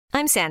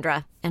I'm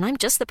Sandra, and I'm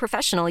just the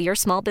professional your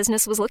small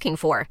business was looking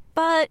for.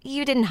 But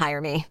you didn't hire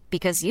me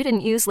because you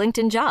didn't use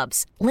LinkedIn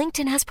Jobs.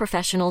 LinkedIn has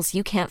professionals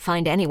you can't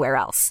find anywhere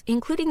else,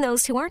 including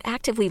those who aren't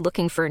actively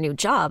looking for a new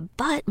job,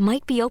 but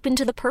might be open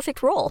to the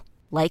perfect role,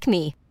 like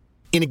me.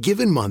 In a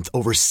given month,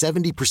 over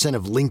 70%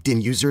 of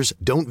LinkedIn users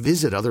don't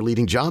visit other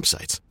leading job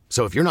sites.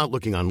 So if you're not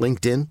looking on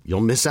LinkedIn,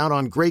 you'll miss out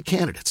on great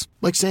candidates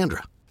like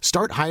Sandra.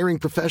 Start hiring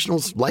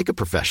professionals like a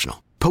professional.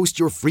 Post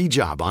your free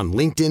job on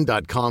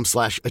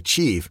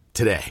linkedin.com/achieve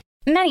today.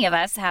 Many of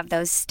us have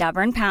those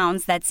stubborn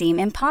pounds that seem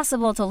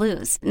impossible to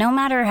lose, no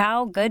matter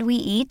how good we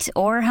eat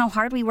or how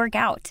hard we work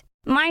out.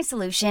 My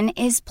solution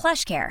is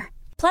PlushCare.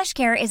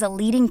 PlushCare is a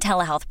leading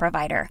telehealth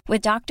provider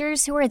with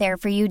doctors who are there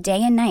for you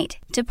day and night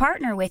to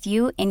partner with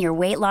you in your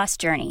weight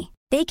loss journey.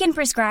 They can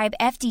prescribe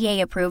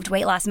FDA-approved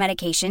weight loss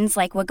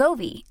medications like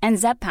Wegovy and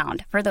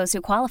Zepbound for those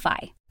who qualify.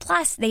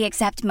 Plus, they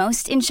accept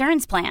most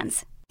insurance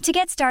plans. To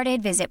get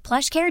started, visit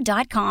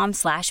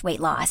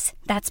plushcare.com/weightloss.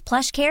 That's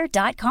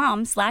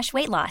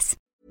plushcare.com/weightloss.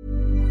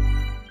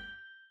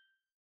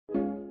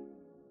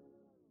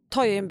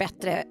 Tar ju en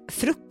bättre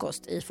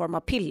frukost i form av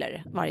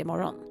piller varje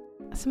morgon.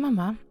 Alltså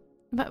mamma,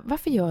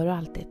 varför gör du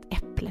alltid ett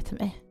äpple till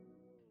mig?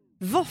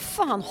 Vad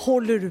fan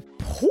håller du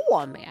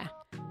på med?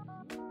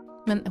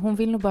 Men hon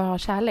vill nog bara ha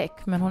kärlek,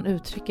 men hon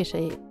uttrycker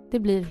sig, det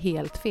blir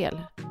helt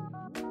fel.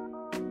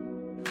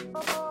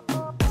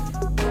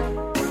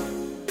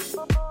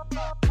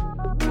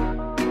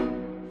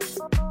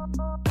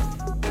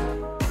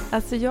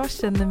 Alltså jag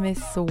känner mig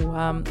så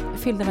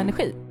fylld av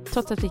energi,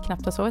 trots att vi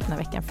knappt har sovit den här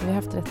veckan, för vi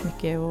har haft rätt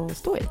mycket att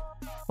stå i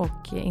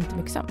och inte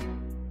mycket sömn.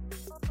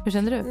 Hur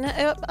känner du?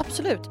 Nej,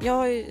 absolut.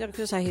 Jag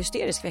kunde säga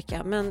hysterisk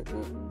vecka, men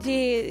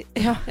det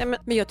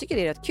men jag tycker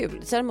det är rätt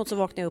kul. Däremot så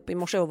vaknade jag upp i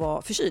morse och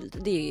var förkyld.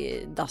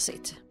 Det är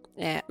dassigt.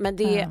 Men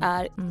det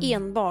är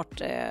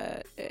enbart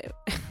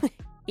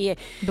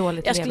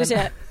dåligt jag skulle levande.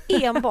 säga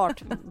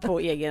enbart på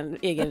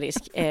egen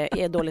risk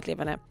är dåligt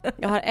levande.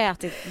 Jag har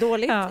ätit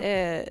dåligt,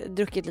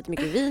 druckit lite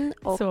mycket vin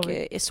och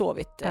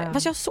sovit.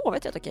 Fast jag har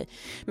sovit rätt okej.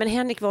 Men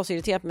Henrik var så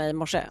irriterad på mig i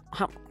morse.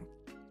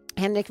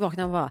 Henrik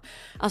vaknade och var,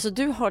 alltså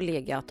du har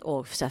legat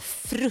och så här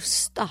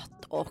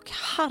frustat och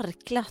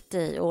harklat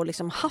dig och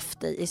liksom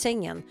haft dig i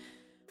sängen.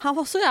 Han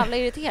var så jävla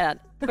irriterad.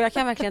 Och jag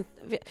kan verkligen,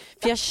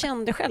 för jag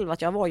kände själv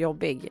att jag var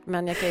jobbig,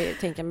 men jag kan ju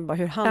tänka mig bara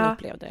hur han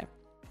upplevde det.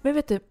 Men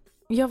vet du,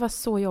 jag var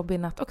så jobbig i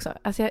natt också.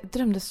 Alltså jag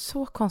drömde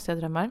så konstiga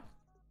drömmar.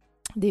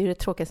 Det är ju det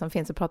tråkiga som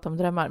finns att prata om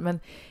drömmar. Men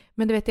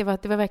du vet, det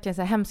var verkligen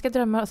så här hemska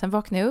drömmar. Och sen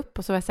vaknade jag upp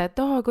och så var jag så här,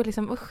 dag och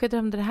liksom, usch, jag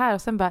drömde det här.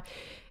 Och sen bara,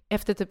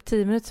 efter typ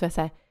 10 minuter så var jag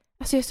så här,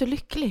 alltså jag är så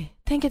lycklig.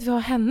 Tänk att vi har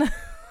henne.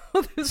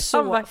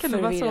 Så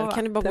förvirrad.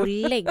 Kan du bara gå och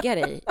lägga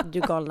dig, du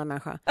galna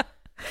människa?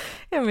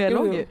 Ja, men jag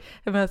låg ju.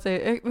 Men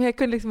jag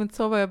kunde liksom inte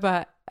sova. Jag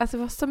bara, alltså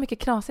det var så mycket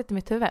knasigt i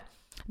mitt huvud.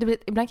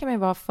 Ibland kan man ju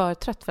vara för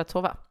trött för att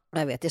sova.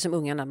 Jag vet, det är som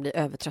ungarna blir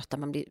övertrötta.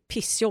 Man blir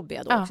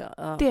pissjobbiga då också.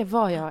 Ja. Det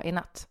var jag i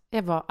natt.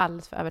 Jag var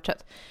alldeles för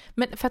övertrött.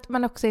 Men för att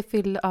man också är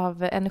fylld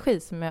av energi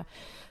som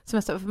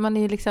jag sa, man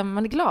är liksom,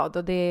 man är glad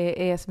och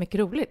det är så mycket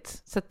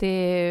roligt. Så att det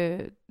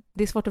är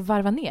svårt att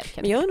varva ner.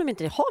 Men jag undrar om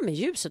inte det har med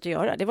ljuset att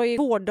göra. Det var ju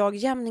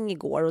vårdagjämning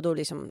igår och då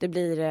liksom, det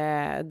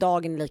blir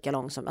dagen lika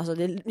lång som, alltså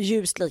det är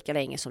ljust lika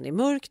länge som det är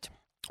mörkt.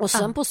 Och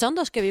sen på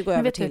söndag ska vi gå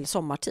över till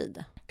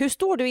sommartid. Hur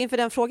står du inför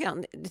den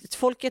frågan?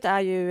 Folket är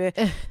ju,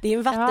 det är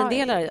en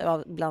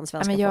vattendelare bland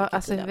svenska folket.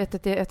 Alltså,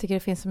 jag tycker det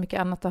finns så mycket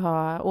annat att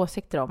ha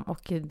åsikter om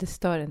och det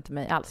stör inte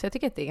mig alls. Jag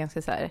tycker att det är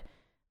ganska så här,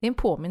 det är en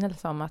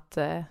påminnelse om att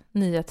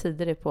nya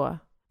tider är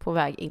på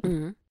väg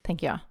in,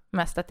 tänker jag.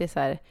 Mest att det är så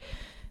här,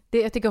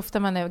 jag tycker ofta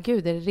man är,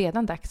 gud, är det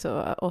redan dags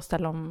att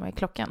ställa om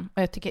klockan?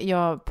 Och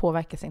jag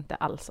påverkas inte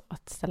alls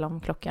att ställa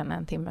om klockan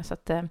en timme. Så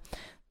att,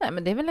 nej,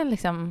 men det är väl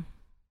liksom,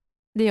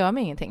 det gör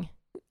mig ingenting.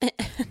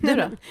 Du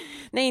då?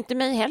 Nej, inte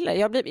mig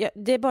heller.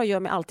 Det bara gör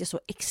mig alltid så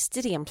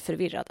extremt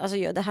förvirrad.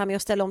 Alltså det här med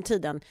att ställa om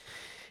tiden.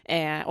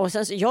 Och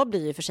sen, jag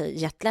blir ju för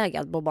sig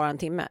jetlaggad på bara en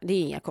timme. Det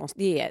är inga konst.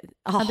 Det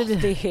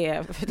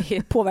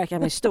påverkar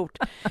mig stort.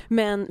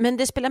 Men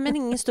det spelar mig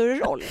ingen större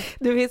roll.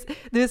 Du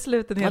är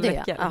slut en hel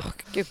vecka.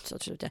 Gud så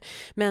slut.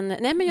 Men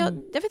nej, men jag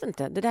vet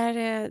inte. Det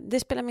där, det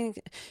spelar mig.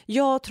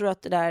 Jag tror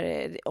att det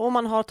där, om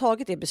man har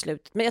tagit det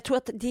beslutet, men jag tror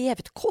att det är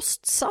jävligt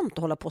kostsamt att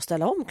hålla på att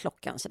ställa om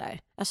klockan så där.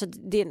 Alltså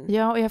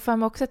ja, och jag får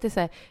mig också att det är så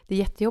här, det är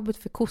jättejobbigt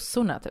för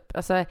kossorna typ.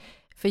 Alltså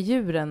för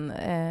djuren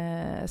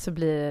så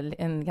blir det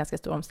en ganska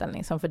stor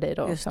omställning som för dig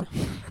då också.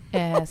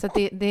 Så att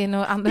det är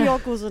nog andra.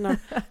 Jag kossorna.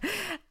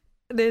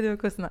 Det är du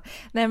och kossorna.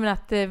 Nej, men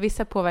att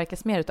vissa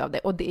påverkas mer utav det.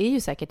 Och det är ju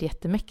säkert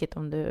jättemäckigt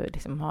om du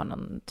liksom har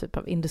någon typ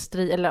av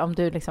industri eller om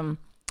du liksom,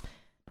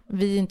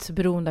 vi är inte så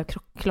beroende av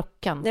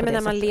klockan. Nej, men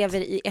när man lever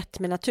i ett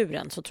med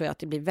naturen så tror jag att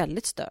det blir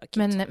väldigt stökigt.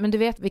 Men du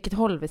vet vilket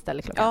håll vi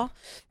ställer klockan? Ja,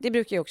 det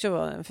brukar ju också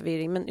vara en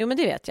förvirring. Men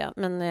det vet jag.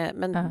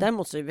 Men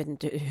däremot så vet jag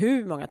inte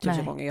hur många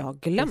tusen gånger jag har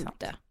glömt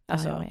det.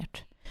 Alltså. Ja,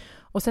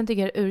 och sen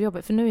tycker jag det är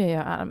urjobbigt. För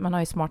nu man har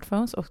ju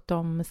smartphones och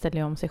de ställer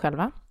ju om sig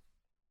själva.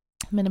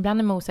 Men ibland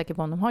är man osäker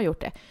på om de har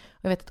gjort det. Och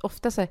jag vet att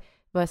ofta så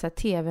var det så här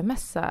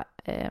tv-mässa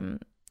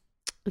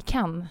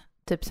kan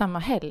typ samma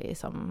helg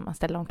som man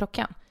ställer om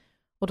klockan.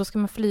 Och då ska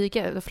man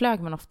flyga, då flög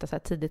man ofta så här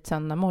tidigt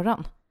söndag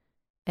morgon.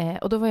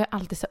 Och då var jag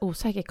alltid så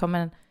osäker,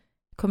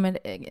 kommer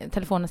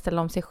telefonen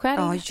ställa om sig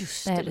själv? Ja,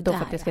 just det. Då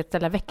för att jag ska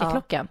ställa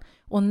väckarklockan. Ja.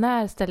 Och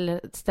när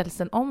ställs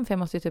den om? För jag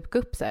måste ju typ gå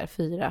upp så här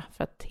 4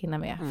 för att hinna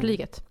med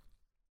flyget.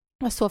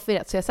 Jag var så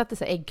förvirrad, så jag satte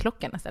så här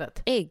äggklockan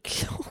istället.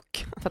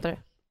 Äggklockan? Fattar du?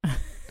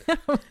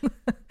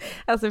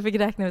 Alltså jag fick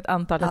räkna ut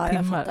antalet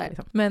timmar.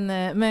 Liksom.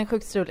 Men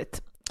sjukt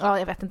roligt. Ja,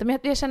 jag vet inte. Men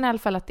jag känner i alla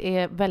fall att det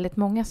är väldigt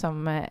många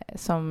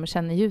som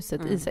känner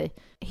ljuset i sig.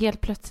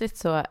 Helt plötsligt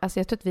så, alltså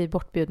jag tror att vi är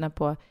bortbjudna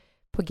på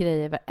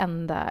grejer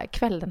varenda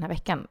kväll den här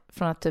veckan.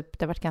 Från att typ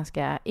det har varit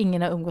ganska,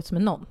 ingen har umgåtts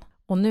med någon.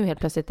 Och nu helt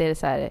plötsligt är det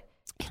så här,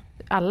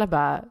 alla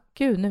bara,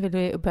 gud nu vill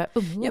vi börja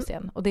umgås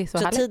igen. Och det är så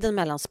härligt. Tiden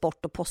mellan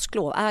sport och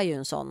påsklov är ju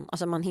en sån,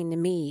 alltså man hinner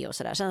med och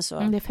sådär. Sen så,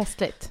 det är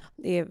festligt.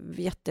 Det är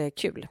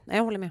jättekul.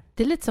 Jag håller med.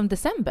 Det är lite som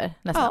december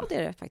nästan. Ja, det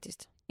är det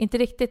faktiskt. Inte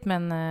riktigt,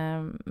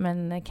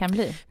 men kan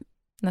bli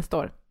nästa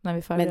år. När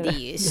vi men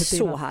det är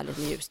så härligt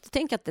med ljus.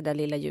 Tänk att det där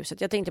lilla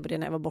ljuset, jag tänkte på det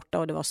när jag var borta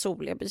och det var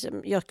sol.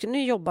 Jag kunde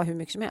jobba hur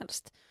mycket som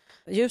helst.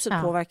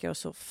 Ljuset påverkar oss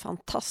så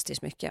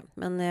fantastiskt mycket.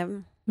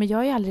 Men jag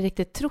har ju aldrig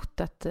riktigt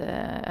trott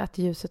att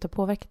ljuset har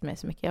påverkat mig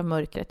så mycket. Jag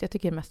mörkret. Jag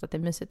tycker mest att det är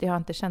mysigt. Jag har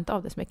inte känt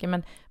av det så mycket.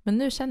 Men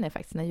nu känner jag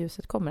faktiskt när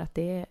ljuset kommer att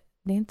det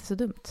är inte så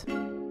dumt.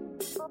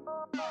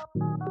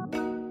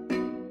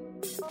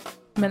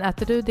 Men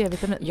äter du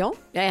D-vitamin? Ja,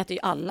 jag äter ju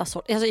alla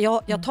sorter. Alltså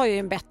jag tar ju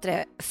en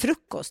bättre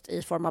frukost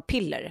i form av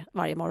piller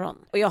varje morgon.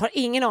 Och jag har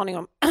ingen aning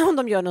om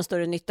de gör någon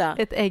större nytta.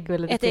 Ett ägg och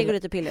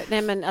lite piller.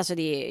 Nej, men alltså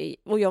det är...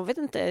 Och jag vet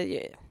inte...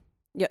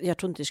 Jag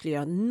tror inte det skulle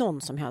göra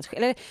någon som helst.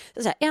 Eller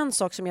så här, en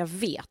sak som jag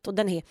vet, och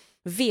den är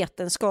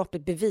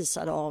vetenskapligt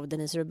bevisad av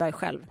Denise Rubberg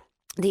själv.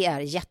 Det är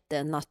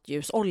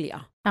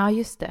jättenattljusolja. Ja,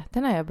 just det.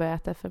 Den har jag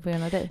börjat äta för på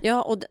grund av dig.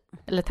 Ja,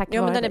 eller tack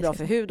men den är bra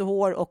för hud och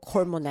hår och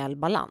hormonell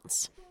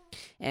balans.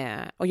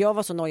 Och jag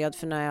var så nojad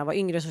för när jag var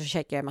yngre så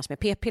käkade jag massor med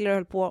p-piller och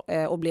höll på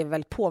och blev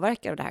väldigt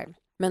påverkad av det här.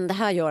 Men det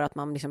här gör att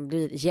man liksom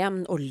blir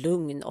jämn och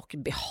lugn och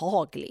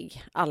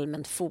behaglig,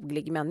 allmänt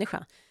foglig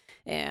människa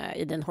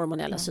i den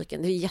hormonella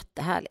cykeln. Det är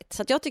jättehärligt.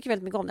 Så att jag tycker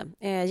väldigt mycket om den.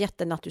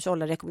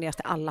 Jättenattljusolja rekommenderas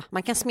till alla.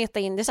 Man kan smeta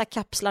in, det är så här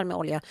kapslar med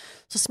olja,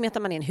 så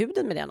smetar man in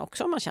huden med den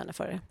också om man känner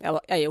för det.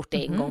 Jag har gjort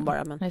det en gång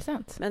bara, men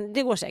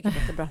det går säkert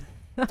jättebra.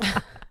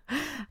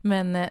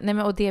 Men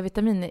och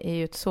D-vitamin är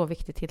ju ett så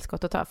viktigt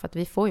tillskott att ta, för att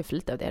vi får ju för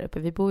lite av det här uppe.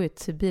 Vi bor ju i ett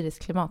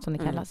sibiriskt klimat som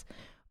det kallas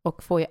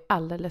och får ju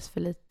alldeles för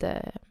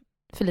lite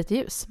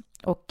ljus.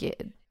 Och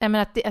jag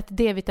menar att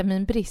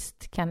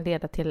D-vitaminbrist kan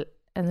leda till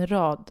en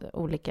rad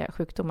olika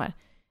sjukdomar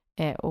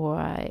och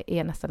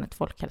är nästan ett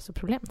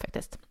folkhälsoproblem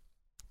faktiskt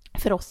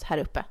för oss här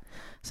uppe.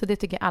 Så det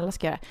tycker jag alla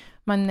ska göra.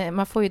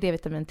 Man får ju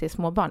D-vitamin till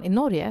små barn. I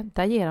Norge,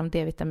 där ger de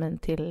D-vitamin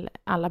till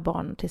alla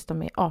barn tills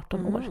de är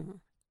 18 år.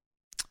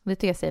 Det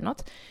tycker jag säger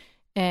något.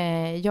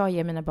 Jag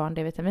ger mina barn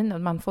D-vitamin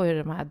och man får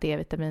ju de här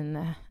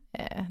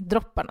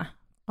D-vitamin-dropparna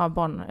av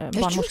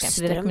barnmorskan.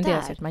 Så det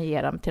rekommenderas att man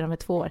ger dem till de är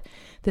 2 år.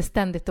 Det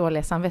ständigt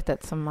dåliga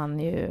samvetet som man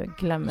ju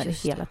glömmer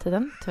hela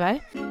tiden, tyvärr.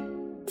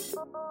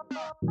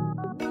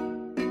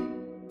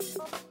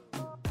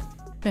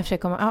 Men jag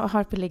försöker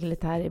Harper ligger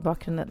lite här i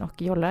bakgrunden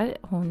och jollar.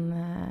 Hon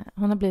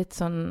har blivit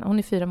sån, hon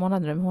är 4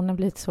 månader nu, men hon har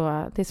blivit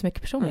så, det är så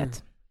mycket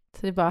personlighet.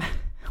 Så det är bara,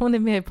 hon är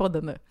med i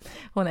podden nu.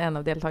 Hon är en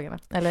av deltagarna.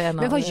 Eller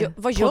men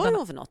vad gör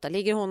hon för något?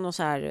 Ligger hon och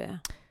så här...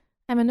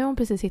 Nej, men nu har hon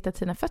precis hittat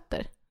sina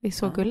fötter. Det är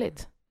så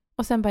gulligt.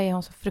 Och sen bara är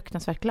hon så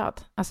fruktansvärt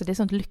glad. Alltså det är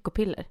sånt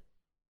lyckopiller.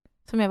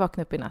 Som jag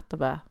vaknade upp i natt och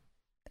bara,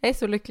 jag är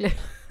så lycklig.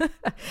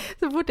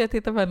 Så fort jag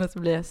tittar på henne så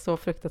blir jag så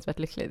fruktansvärt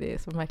lycklig. Det är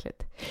så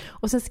märkligt.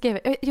 Och sen skrev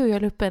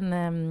jag la upp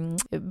en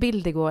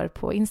bild igår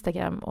på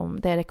Instagram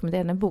där jag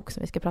rekommenderade en bok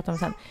som vi ska prata om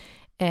sen.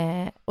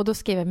 Och då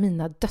skrev jag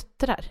mina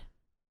döttrar.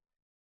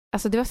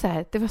 Alltså det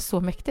var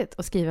så mäktigt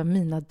att skriva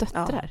mina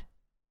döttrar.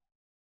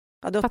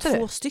 Ja, du har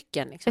 2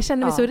 stycken. Liksom. Jag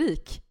känner mig så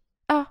rik.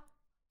 Ja,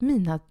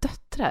 mina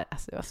döttrar.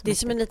 Alltså, det är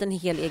som en liten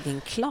hel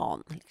egen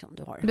klan. Liksom,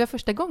 du har. Det var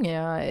första gången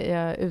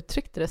jag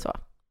uttryckte det så.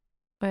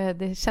 Och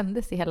det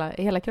kändes i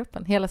hela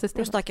kroppen, hela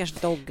systemet. Och stackars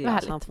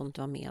Douglas, han får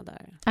inte vara med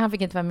där. Han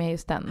fick inte vara med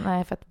just den.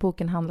 Nej, för att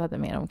boken handlade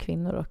mer om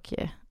kvinnor och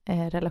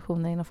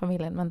relationer inom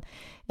familjen.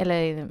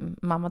 Eller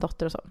mamma,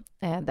 dotter och så.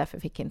 Därför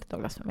fick inte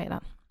Douglas vara med i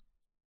den.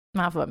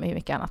 Men han får vara med i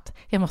mycket annat.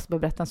 Jag måste bara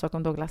berätta en sak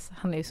om Douglas.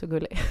 Han är ju så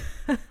gullig.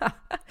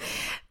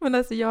 Men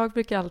alltså jag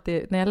brukar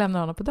alltid, när jag lämnar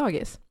honom på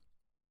dagis,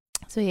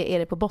 så är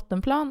det på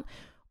bottenplan.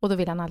 Och då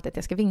vill han alltid att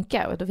jag ska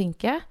vinka. Och då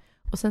vinkar jag.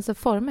 Och sen så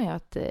formar jag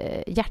ett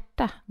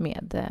hjärta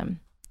med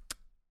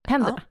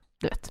händerna,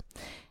 du vet.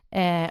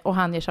 Och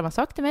han gör samma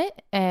sak till mig.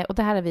 Och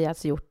det här har vi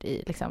alltså gjort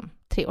i liksom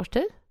 3 års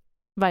tid.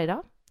 Varje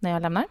dag när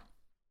jag lämnar.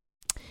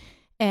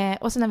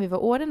 Och sen när vi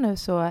var åren nu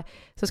så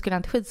skulle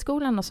han till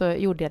skidskolan och så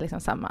gjorde jag liksom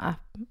samma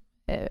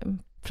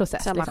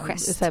process. Samma liksom,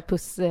 gest. Så här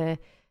puss,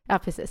 ja,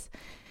 precis.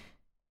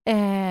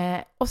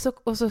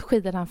 Och så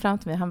skidade han fram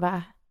till mig och han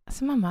bara,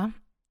 alltså mamma,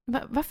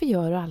 varför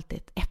gör du alltid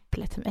ett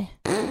äpple till mig?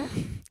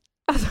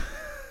 Alltså,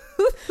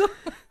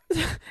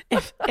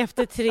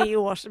 efter 3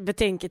 års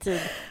betänketid.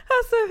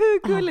 Alltså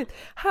hur gulligt.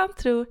 Han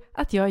tror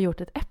att jag har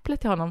gjort ett äpple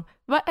till honom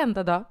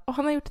varenda dag. Och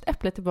han har gjort ett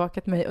äpple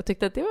tillbaka till mig och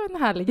tyckte att det var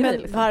en härlig grej.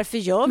 Men varför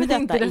gör vi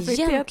detta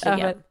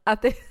egentligen?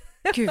 Att det...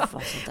 Gud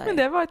vad sånt där. Men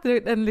det har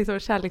varit en liksom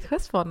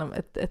kärleksgest för honom,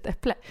 ett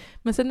äpple.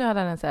 Men sen nu hade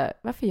han så här,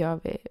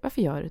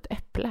 varför gör du ett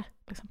äpple?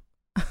 Liksom.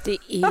 Det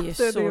är ju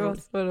så... Det var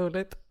så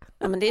roligt.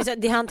 Ja, men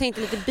han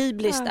tänkte lite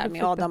bibliskt där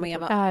med Adam och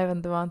Eva. Ja, jag vet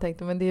inte vad han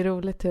tänkte, men det är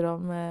roligt hur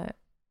de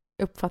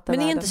uppfattar men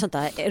det är världen. inte sånt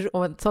där...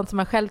 Och sånt som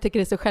man själv tycker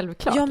är så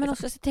självklart. Ja, men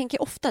också, jag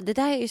tänker ofta, det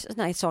där är ju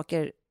såna här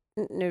saker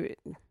nu,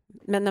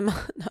 men när man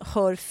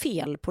hör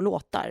fel på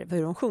låtar,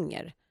 hur de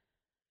sjunger.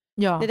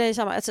 Ja. Det är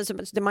samma,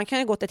 alltså, man kan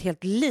ju gått ett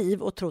helt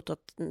liv och trott att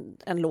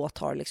en låt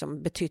har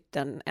liksom betytt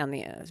en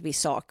viss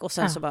sak och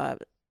sen så bara,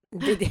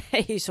 det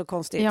är ju så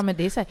konstigt. Ja, men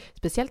det är så här,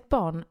 speciellt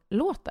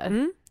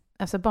barnlåtar.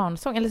 Alltså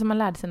barnsång, eller som man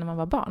lärde sig när man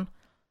var barn.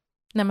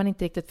 När man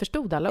inte riktigt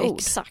förstod alla ord.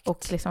 Exakt.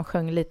 Och liksom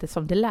sjöng lite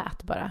som det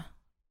lät bara.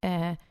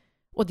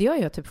 Och det gör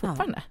jag typ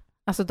fortfarande. Ja.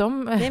 Alltså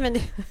de... Nej, men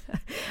det...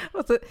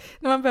 och så,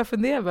 när man börjar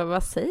fundera,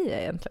 vad säger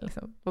jag egentligen?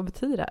 Liksom? Vad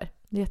betyder det här?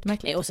 Det är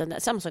jättemärkligt. Och sen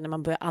samma sak när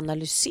man börjar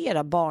analysera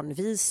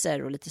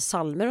och lite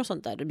psalmer och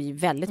sånt där. Det blir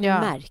väldigt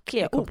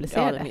märkliga ord.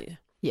 Komplicerade.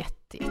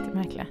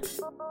 Jättemärkliga.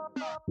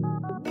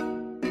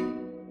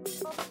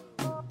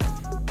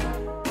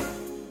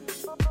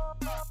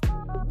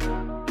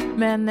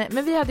 Men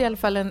vi hade i alla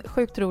fall en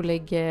sjukt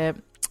rolig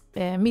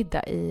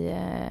middag i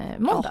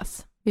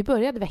måndags. Ja. Vi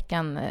började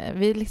veckan,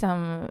 vi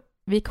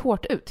gick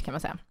hårt ut kan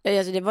man säga. Ja,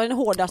 alltså det var den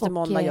hårdaste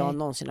måndag jag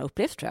någonsin har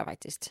upplevt tror jag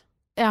faktiskt.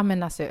 Ja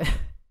men alltså,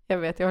 jag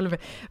håller med.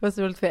 Det var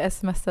så roligt för jag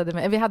smsade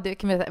med.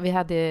 Vi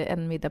hade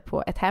en middag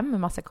på ett hem med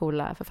massa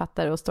coola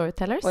författare och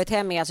storytellers. Och ett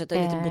hem är alltså ett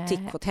litet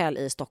boutiquehotell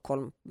i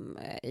Stockholm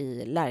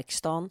i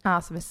Lärkstan.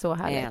 Ja, som är så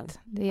härligt.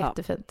 Det är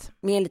jättefint.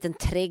 Med en liten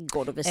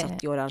trädgård och vi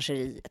satt i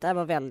orangeriet. Det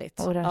var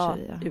väldigt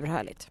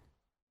urhärligt.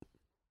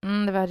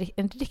 Det var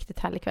en riktigt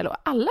härlig kväll och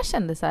alla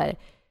kände så här.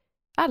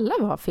 Alla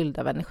var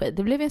fyllda av energi.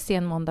 Det blev en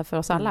sen måndag för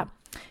oss alla.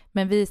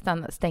 Men vi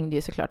stängde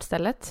ju såklart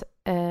stället.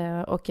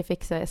 Och jag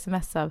fick så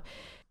sms av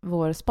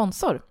vår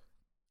sponsor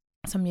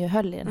som ju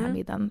höll i den här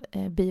middagen,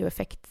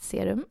 Bioeffekt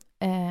Serum.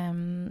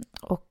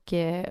 Och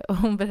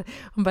hon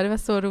bara, det var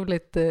så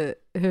roligt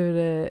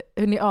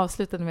hur ni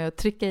avslutade med att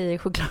trycka i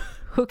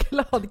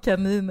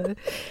chokladkaniner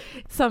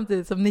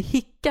samtidigt som ni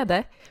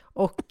hickade.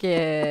 Och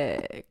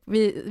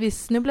vi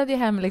snubblade ju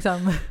hem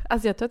liksom,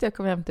 alltså jag tror att jag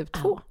kom hem typ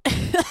 2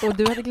 och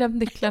du hade glömt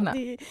nycklarna.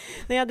 När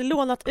jag hade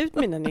lånat ut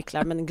mina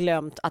nycklar men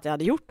glömt att jag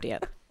hade gjort det.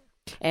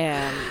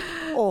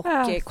 Och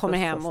kommer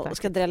hem och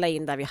ska drälla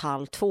in där vid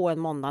 1:30 en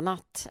måndag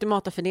natt.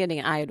 Ultimata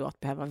förnedringen är ju då att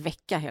behöva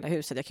väcka hela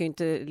huset. Jag kan ju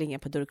inte ringa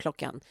på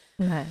dörrklockan.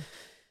 Nej.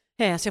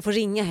 Så jag får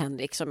ringa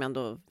Henrik som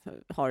ändå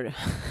har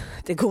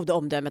det goda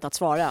omdömet att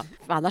svara.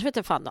 För annars vet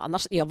jag fan.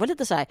 Annars, jag var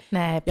lite så här,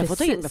 jag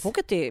får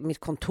åka till mitt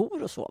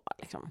kontor och sova.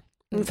 Liksom.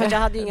 För jag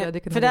hade ingen,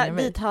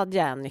 dit hade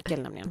jag en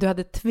nyckel nämligen. Du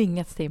hade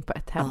tvingats in på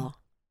ett hem. Ja.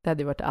 Det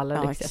hade varit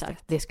allra lyxigaste.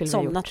 Det skulle vi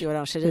somnat gjort. I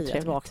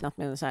orangeriet, vaknat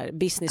med en så här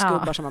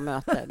businessgubbar som man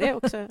möter. Det är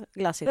också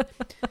glassigt.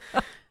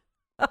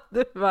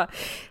 Du bara,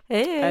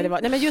 hej.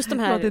 Nej, men just de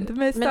här, inte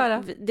mig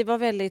störa. Det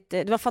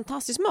var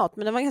fantastisk mat,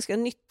 men den var ganska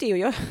nyttig och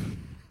jag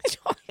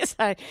är så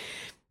här,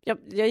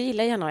 jag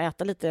gillar gärna att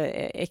äta lite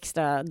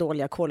extra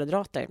dåliga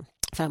kolhydrater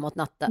framåt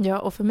natten. Ja,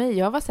 och för mig,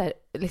 jag var så här,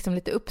 liksom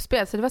lite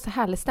uppspelad, så det var så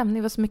härlig stämning,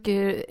 det var så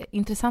mycket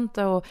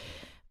intressanta och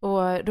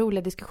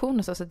roliga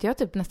diskussioner så att jag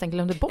typ nästan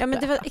glömde bort det. Ja, men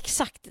det var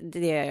exakt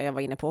det jag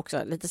var inne på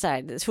också. Lite så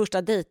här,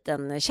 första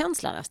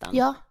dejten-känsla nästan.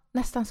 Ja,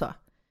 nästan så.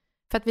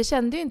 För att vi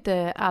kände ju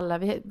inte alla,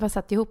 vi bara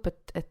satt ihop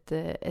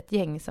ett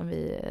gäng som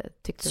vi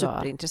tyckte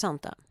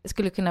superintressanta.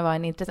 Skulle kunna vara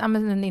en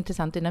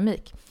intressant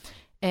dynamik.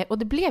 Och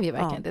det blev ju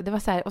verkligen det. Det var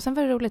så här, och sen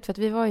var det roligt för att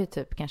vi var ju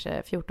typ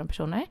kanske 14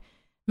 personer.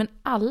 Men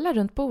alla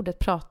runt bordet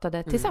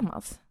pratade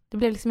tillsammans. Det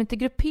blev liksom inte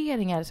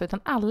grupperingar så, utan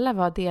alla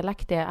var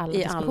delaktiga i alla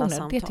diskussioner.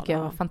 Samtal, det tycker jag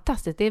var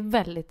fantastiskt. Det är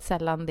väldigt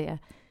sällan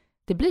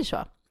det blir så.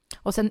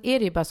 Och sen är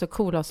det ju bara så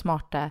coola och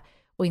smarta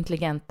och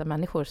intelligenta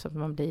människor som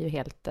man blir ju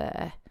helt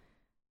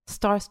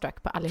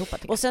starstruck på allihopa.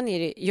 Och sen är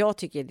det, jag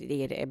tycker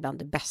det är bland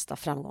det bästa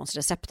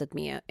framgångsreceptet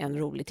med en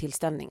rolig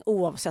tillställning,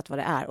 oavsett vad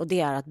det är. Och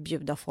det är att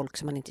bjuda folk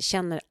som man inte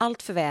känner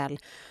allt för väl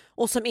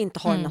och som inte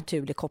har en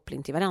naturlig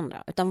koppling till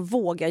varandra, utan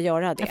våga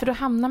göra det. Ja, för då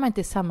hamnar man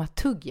inte i samma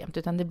tugg jämt,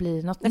 utan det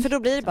blir något nytt. För då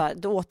blir det bara,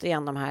 då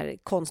återigen de här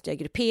konstiga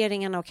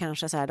grupperingarna och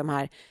kanske så här de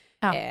här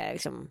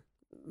liksom,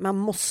 man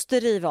måste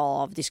riva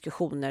av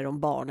diskussioner om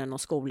barnen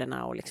och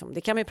skolorna och liksom,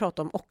 det kan man ju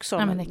prata om också.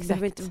 Ja, men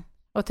exakt. Inte...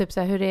 Och typ så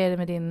här, hur är det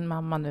med din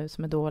mamma nu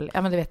som är dålig?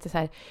 Ja, men du vet det så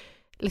här,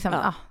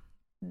 liksom,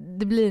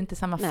 det blir inte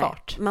samma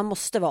fart. Man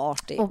måste vara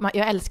artig. Och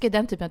jag älskar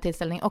den typen av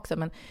tillställning också,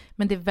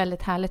 men det är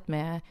väldigt härligt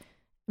med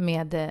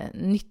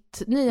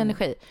ny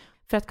energi.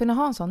 För att kunna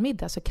ha en sån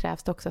middag så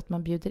krävs det också att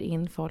man bjuder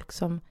in folk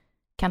som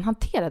kan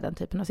hantera den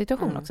typen av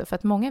situation också. För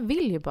att många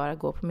vill ju bara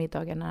gå på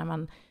middagar när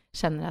man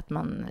känner att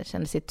man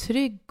känner sig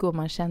trygg och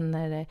man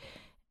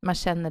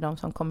känner de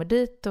som kommer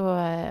dit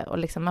och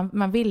liksom,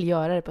 man vill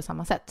göra det på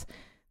samma sätt.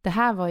 Det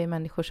här var ju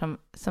människor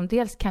som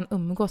dels kan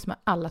umgås med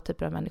alla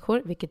typer av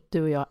människor, vilket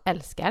du och jag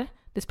älskar.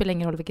 Det spelar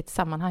ingen roll vilket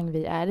sammanhang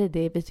vi är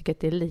i. Vi tycker att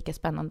det är lika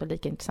spännande och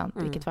lika intressant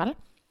i vilket fall.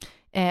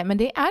 Men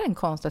det är en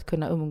konst att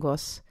kunna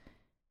umgås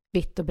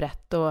vitt och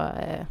brett och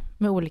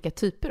med olika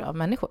typer av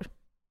människor.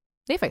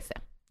 Det är faktiskt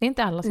det. Det är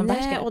inte alla som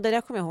behärskar. Nej, och det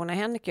där kommer jag ihåg när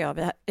Henrik och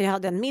jag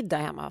hade en middag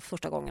hemma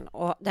första gången.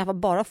 Och det här var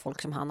bara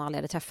folk som han aldrig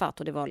hade träffat.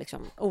 Och det var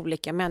liksom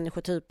olika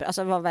människotyper.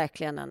 Alltså det var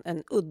verkligen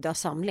en udda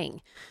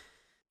samling.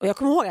 Och jag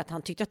kommer ihåg att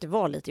han tyckte att det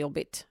var lite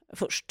jobbigt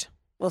först.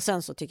 Och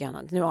sen så tycker han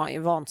att nu har han ju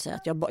vant sig.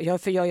 Att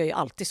jag gör ju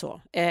alltid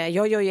så.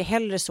 Jag gör ju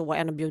hellre så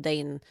än att bjuda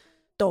in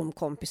de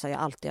kompisar jag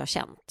alltid har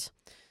känt.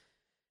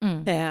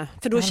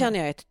 För då känner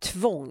jag ett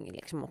tvång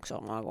liksom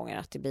också många gånger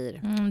att det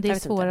blir... det är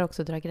svårare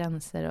också att dra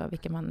gränser och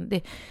vilka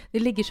det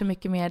ligger så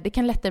mycket mer, det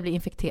kan lättare bli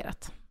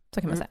infekterat,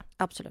 så kan man säga.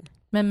 Absolut.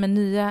 Men med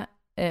nya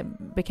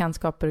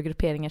bekantskaper och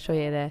grupperingar så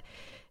är det,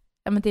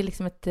 det är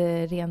liksom ett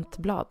rent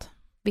blad,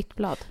 vitt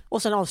blad.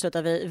 Och sen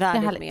avslutar vi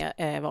värdigt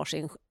med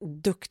varsin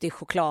duktig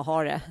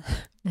chokladhare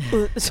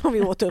som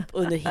vi åt upp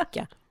under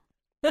hicka.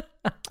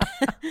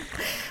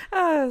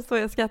 Så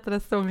jag skrattade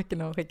så mycket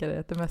när hon skickade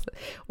det till mästet.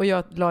 Och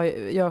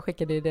jag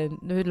skickade det,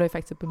 du la ju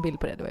faktiskt upp en bild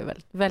på det. Det var ju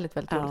väldigt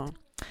roligt.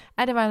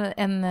 Det var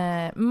en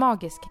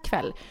magisk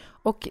kväll.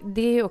 Och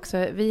det är ju också,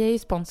 vi är ju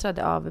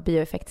sponsrade av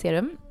Bioeffekt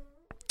Serum.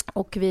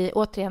 Och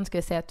återigen ska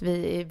vi säga att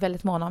vi är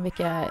väldigt måna om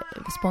vilka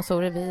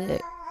sponsorer vi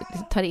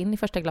tar in i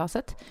första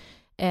glaset.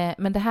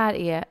 Men det här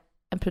är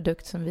en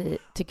produkt som vi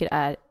tycker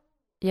är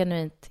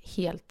genuint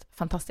helt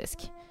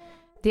fantastisk.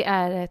 Det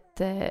är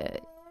ett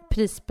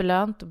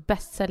prisbelönt och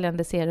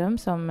bästsäljande serum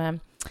som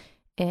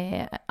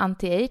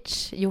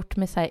anti-age gjort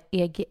med så här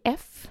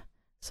EGF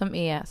som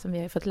vi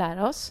har fått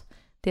lära oss.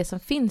 Det som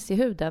finns i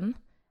huden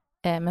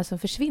men som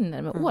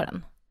försvinner med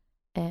åren.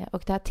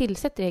 Och det här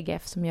tillsätter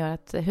EGF som gör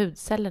att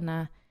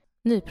hudcellerna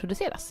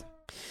nyproduceras.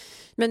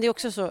 Men det är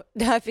också så,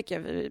 det här fick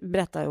jag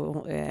berätta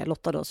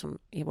Lotta då som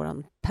är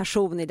våran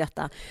person i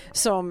detta,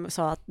 som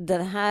sa att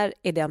den här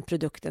är den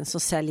produkten som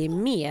säljer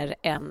mer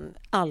än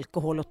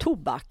alkohol och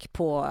tobak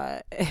på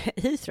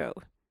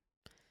Heathrow.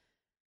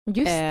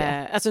 Just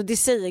det. Alltså det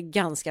säger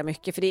ganska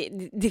mycket för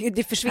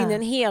det försvinner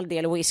en hel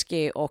del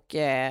whisky och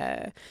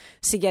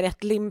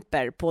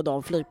cigarettlimper på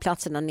de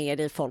flygplatserna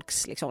nere i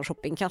folks liksom,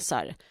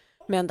 shoppingkassar.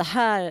 Men det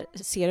här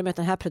serumet,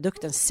 den här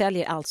produkten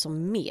säljer alltså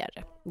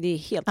mer. Det är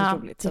helt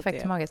otroligt. Det är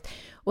faktiskt magiskt.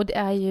 Och det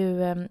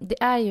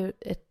är ju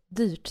ett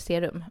dyrt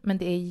serum, men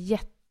det är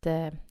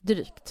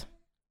jättedrygt.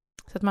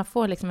 Så att man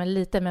får liksom en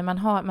liten, men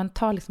man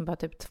tar liksom bara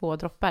typ 2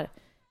 droppar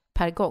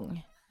per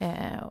gång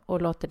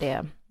och låter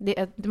det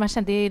man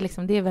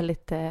känner det är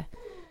väldigt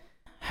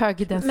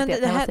hög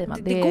densitet.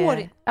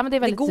 Men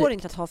det går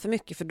inte att ha för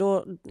mycket för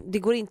då det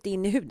går inte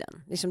in i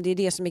huden. Liksom det är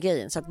det som är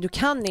grejen, så att du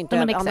kan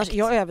inte annars,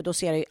 jag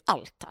överdoserar ju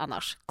allt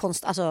annars.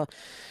 Alltså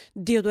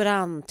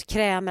deodorant,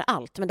 krämer,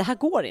 allt, men det här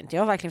går inte.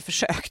 Jag har verkligen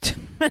försökt.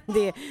 Men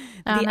det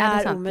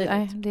är omöjligt.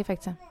 Nej, det är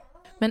faktiskt.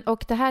 Men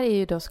och det här är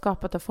ju då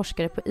skapat av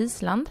forskare på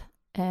Island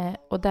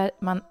och där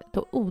man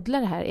då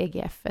odlar det här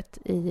EGF-et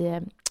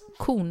i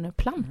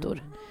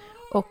kornplantor.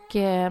 Och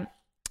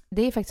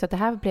det är faktiskt så att det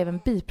här blev en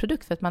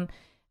biprodukt för att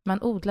man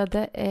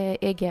odlade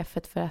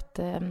EGF-et för att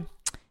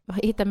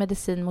hitta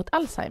medicin mot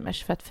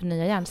Alzheimers för att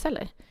förnya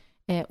hjärnceller.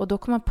 Och då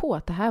kom man på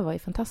att det här var ju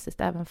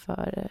fantastiskt även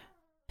för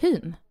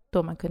hyn,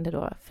 då man kunde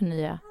då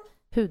förnya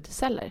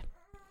hudceller.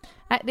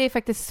 Det är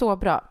faktiskt så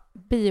bra.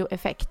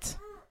 Bioeffekt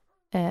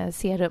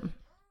serum.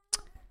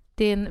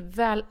 Det är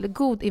en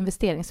god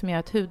investering som gör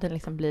att huden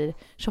liksom blir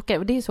tjockare.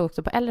 Och det är så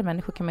också på äldre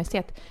människor kan man ju se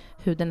att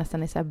huden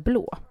nästan är så här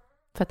blå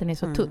för att den är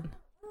så tunn.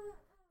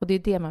 Och det är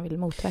det man vill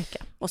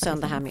motverka. Och sen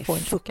det här med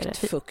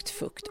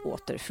fukt,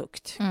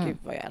 återfukt. Gud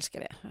vad jag älskar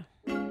det.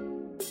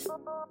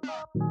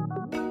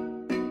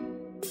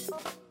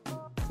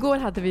 Igår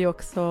hade vi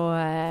också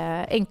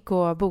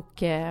NK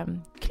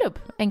bokklubb,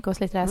 NKs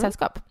litterära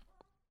sällskap.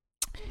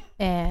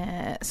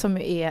 Som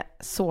är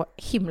så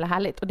himla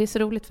härligt. Och det är så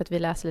roligt för att vi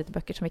läser lite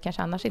böcker som vi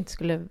kanske annars inte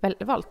skulle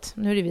valt.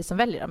 Nu är det vi som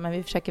väljer dem, men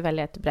vi försöker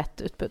välja ett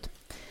brett utbud.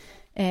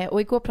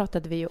 Och igår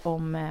pratade vi ju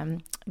om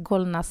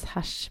Golnaz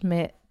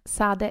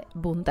Hashmezadeh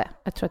Bonde.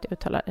 Jag tror att jag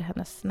uttalar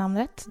hennes namn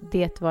rätt.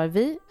 Det var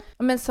vi.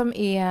 Men som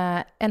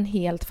är en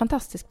helt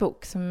fantastisk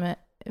bok som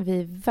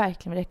vi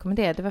verkligen vill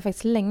rekommendera. Det var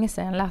faktiskt länge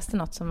sedan jag läste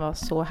något som var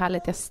så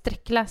härligt. Jag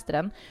sträckläste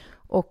den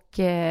och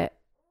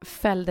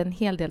fällde en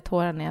hel del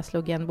tårar när jag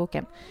slog igen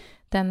boken.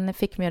 Den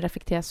fick mig att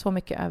reflektera så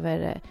mycket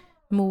över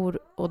mor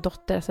och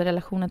dotter, alltså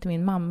relationen till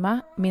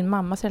min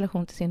mammas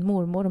relation till sin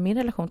mormor och min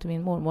relation till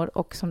min mormor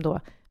och som då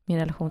min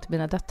relation till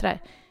mina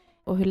döttrar.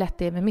 Och hur lätt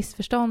det är med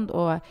missförstånd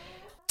och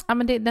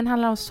den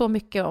handlar om så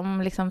mycket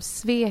om liksom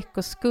svek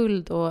och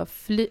skuld och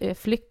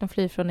flykt och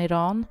fly från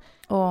Iran,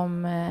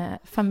 om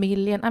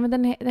familjen.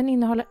 Den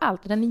innehåller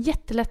allt och den är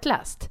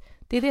jättelättläst.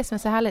 Det är det som är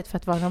så härligt för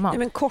att vara roman.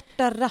 Men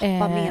korta,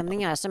 rappa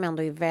meningar som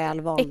ändå är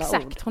väl valda ord.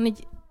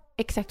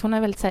 Exakt, hon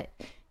är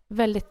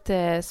väldigt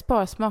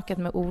sparsmakad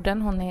med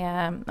orden. Hon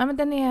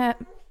är,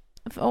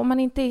 om man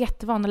inte är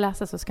jättevan att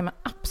läsa så ska man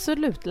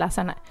absolut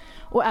läsa den här.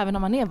 Och även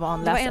om man är van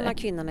läsare. Det var en av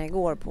kvinnorna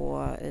igår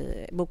på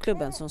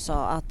bokklubben som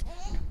sa att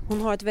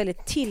hon har ett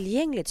väldigt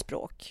tillgängligt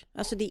språk.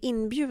 Alltså det är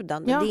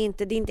inbjudande. Ja. Det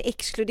är inte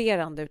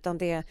exkluderande utan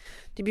det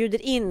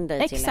bjuder in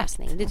dig till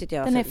läsning. Det tycker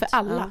jag den är för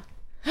alla.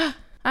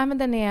 Ja, men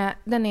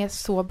den är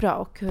så bra.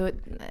 Och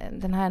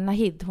den här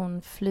Nahid,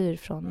 hon flyr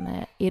från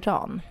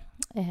Iran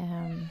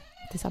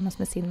tillsammans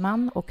med sin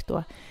man och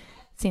då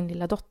sin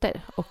lilla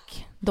dotter. Och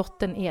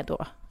dottern är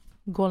då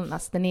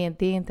Golnaz. Det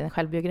är inte en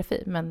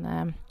självbiografi,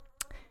 men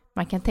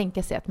man kan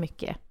tänka sig att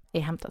mycket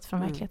är hämtat från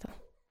verkligheten.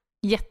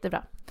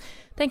 Jättebra.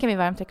 Den kan vi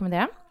varmt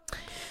rekommendera.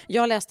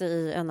 Jag läste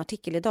i en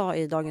artikel idag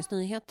i Dagens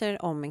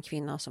Nyheter om en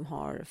kvinna som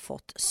har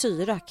fått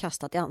syra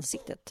kastat i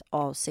ansiktet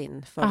av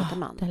sin före detta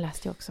man. Den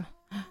läste jag också.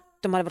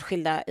 De hade varit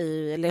skilda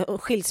eller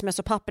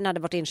skilsmässopapperna hade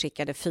varit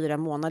inskickade 4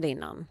 månader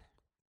innan.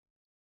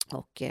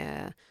 Och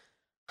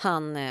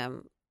han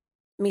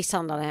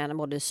misshandlade henne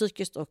både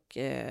psykiskt och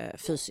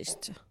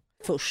fysiskt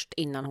först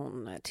innan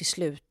hon till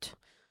slut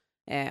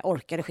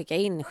orkade skicka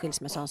in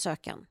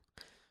skilsmässoansökan.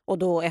 Och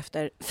då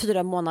efter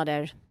 4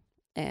 månader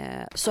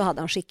så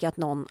hade han skickat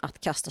någon att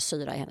kasta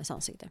syra i hennes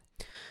ansikte.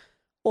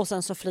 Och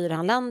sen så flyr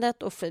han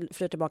landet och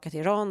flyr tillbaka till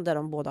Iran där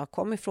de båda har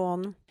kommit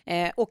ifrån.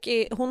 Och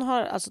hon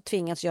har alltså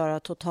tvingats göra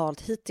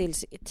totalt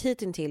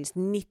hittills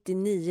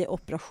 99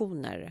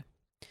 operationer.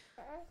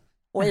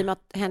 Och i och med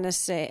att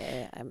hennes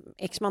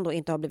exman då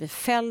inte har blivit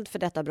fälld för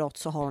detta brott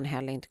så har hon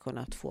heller inte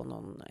kunnat få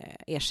någon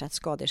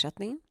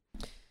skadeersättning.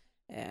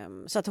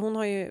 Så att hon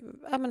har ju,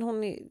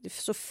 hon är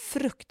så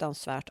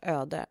fruktansvärt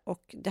öde.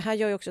 Och det här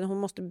gör ju också att hon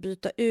måste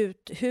byta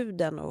ut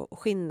huden och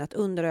skinnet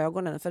under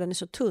ögonen för den är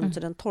så tunn så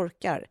den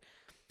torkar.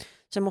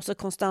 Så den måste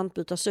konstant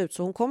bytas ut,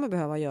 så hon kommer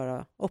behöva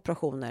göra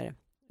operationer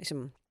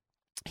liksom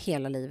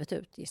hela livet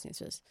ut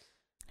gissningsvis.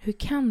 Hur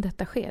kan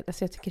detta ske?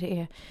 Alltså jag tycker det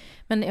är...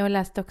 Men jag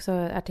läste också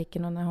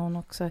artikeln och när hon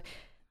också...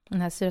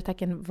 Den här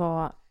syrattacken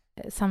var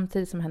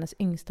samtidigt som hennes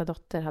yngsta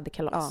dotter hade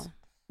kalas. Ja,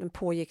 den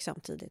pågick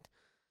samtidigt.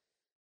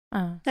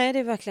 Nej, det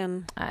är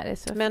verkligen... Nej, det är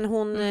så... Men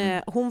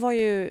hon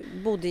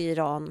bodde i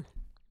Iran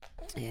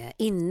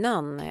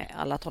innan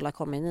Ayatollah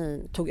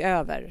Khomeini tog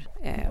över.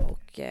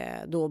 Och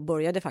då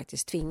började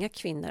faktiskt tvinga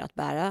kvinnor att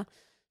bära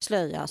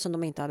slöja som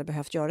de inte hade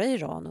behövt göra i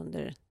Iran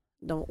under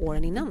de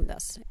åren innan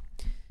dess.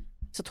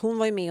 Så att hon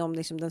var ju med om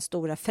liksom den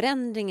stora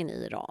förändringen i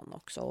Iran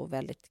också och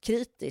väldigt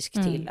kritisk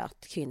till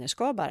att kvinnor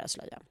ska bära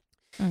slöja.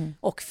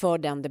 Och för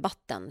den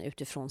debatten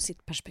utifrån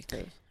sitt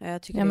perspektiv.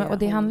 Och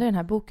det handlar den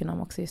här boken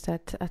om också, just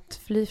att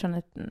fly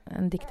från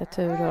en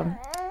diktatur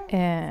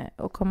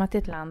och komma till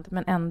ett land,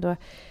 men ändå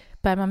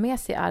bär man med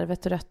sig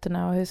arvet och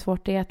rötterna och hur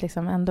svårt det är att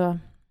liksom ändå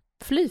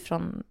fly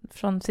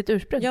från sitt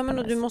ursprung. Ja, men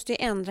du måste ju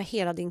ändra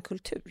hela din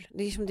kultur.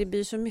 Det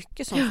blir så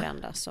mycket som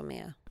förändras som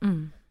är...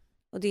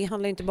 Och det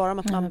handlar inte bara om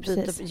att man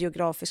byter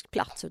geografisk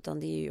plats, utan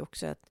det är ju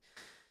också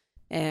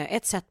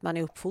ett sätt man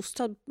är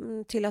uppfostrad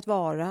till att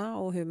vara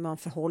och hur man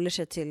förhåller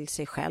sig till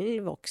sig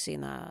själv och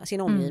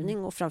sin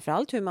omgivning och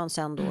framförallt hur man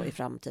sen då i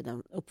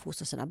framtiden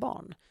uppfostrar sina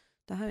barn.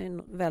 Det här är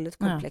en väldigt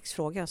komplex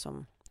fråga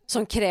som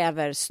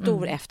kräver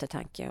stor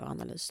eftertanke och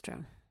analys, tror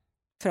jag,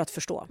 för att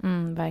förstå.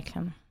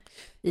 Verkligen.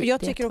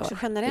 Jag tycker också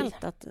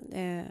generellt att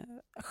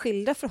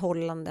skilda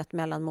förhållandet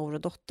mellan mor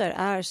och dotter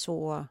är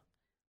så...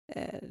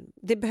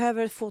 det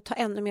behöver få ta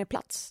ännu mer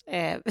plats.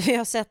 Vi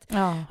har sett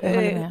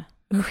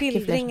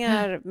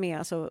skildringar med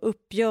alltså,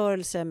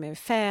 uppgörelse med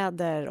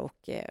fäder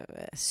och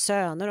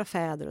söner och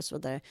fäder och så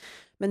vidare.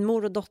 Men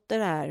mor och dotter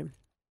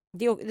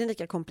det är en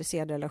lika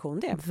komplicerad relation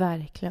det.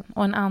 Verkligen.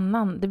 Och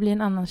det blir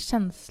en annan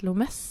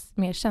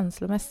mer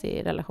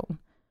känslomässig relation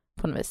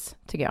på något vis,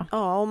 tycker jag.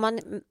 Ja,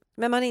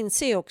 men man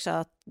inser också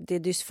att det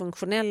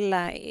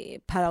dysfunktionella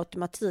per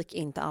automatik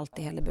inte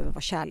alltid heller behöver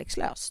vara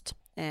kärlekslöst.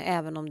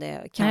 Även om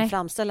det kan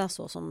framställas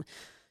så som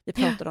vi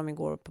pratade om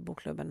igår på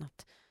bokklubben,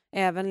 att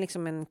även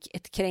liksom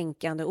ett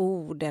kränkande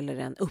ord eller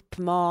en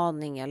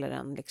uppmaning eller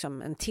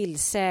en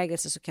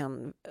tillsägelse som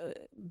kan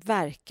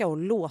verka och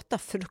låta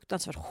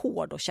fruktansvärt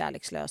hård och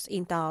kärlekslös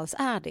inte alls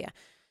är det,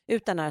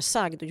 utan är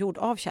sagd och gjord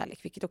av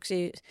kärlek, vilket också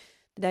är,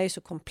 det där är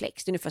så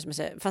komplext. Det är ungefär som att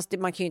säga, fast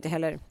man kan ju inte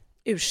heller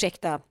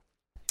ursäkta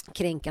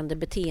kränkande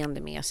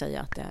beteende med att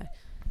säga att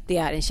det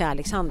är en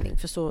kärlekshandling,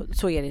 för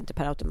så är det inte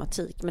per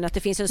automatik. Men att det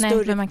finns en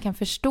större... men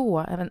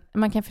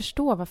man kan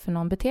förstå varför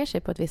någon beter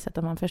sig på ett visst sätt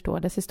om man förstår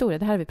dess historia.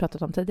 Det här har vi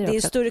pratat om tidigare. Det är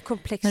också. en större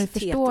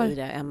komplexitet i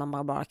det än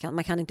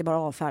man kan inte bara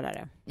avfärda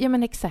det. Ja,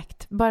 men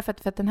exakt. Bara för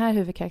att den här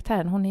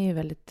huvudkaraktären, hon är ju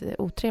väldigt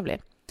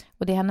otrevlig.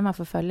 Och det är henne man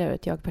får följa ur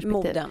ett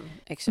jag-perspektiv.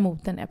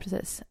 Moden, ja,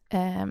 precis.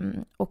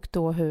 Och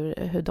då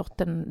hur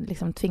dottern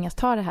liksom tvingas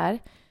ta det här.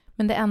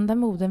 Men det enda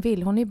moden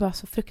vill, hon är ju bara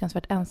så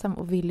fruktansvärt ensam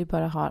och vill ju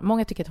bara ha...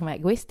 Många tycker att hon är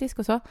egoistisk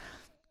och så.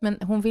 Men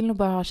hon vill nog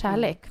bara ha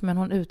kärlek, men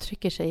hon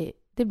uttrycker sig,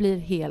 det blir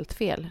helt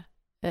fel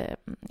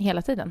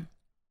hela tiden.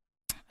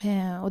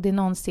 Och det är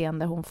någon scen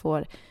där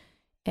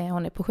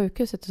hon är på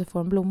sjukhuset och så får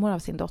hon blommor av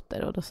sin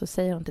dotter, och då så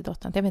säger hon till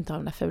dottern att jag vill inte ha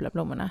de där fula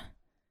blommorna.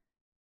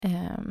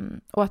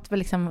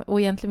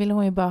 Och egentligen ville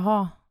hon ju bara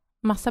ha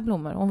massa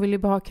blommor. Hon vill ju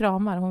bara ha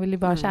kramar, hon vill ju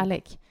bara ha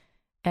kärlek.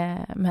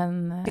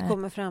 Men det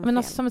kommer fram men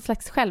något som ett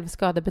slags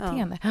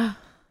självskadebeteende. Ja.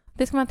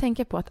 Det ska man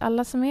tänka på, att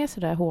alla som är så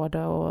där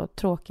hårda och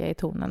tråkiga i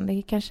tonen,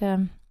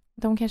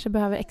 de kanske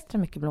behöver extra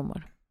mycket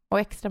blommor och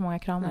extra många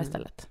kramar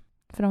istället.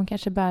 För de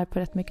kanske bär på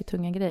rätt mycket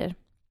tunga grejer.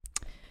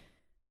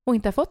 Och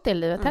inte har fått det i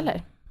livet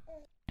heller.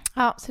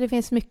 Ja, så det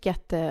finns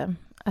mycket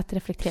att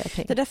reflektera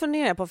kring. Det där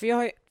funderar jag på, för jag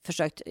har ju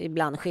försökt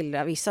ibland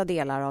skildra vissa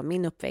delar av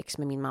min uppväxt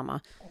med min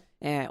mamma.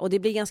 Och det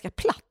blir ganska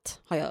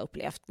platt, har jag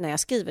upplevt, när jag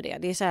skriver det.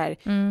 Det är så här,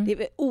 det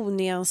är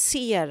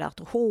onyanserat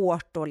och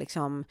hårt och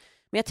liksom.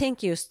 Men jag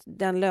tänker just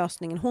den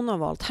lösningen hon har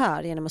valt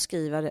här genom att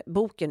skriva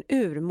boken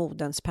ur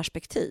moderns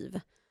perspektiv.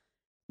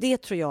 Det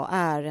tror jag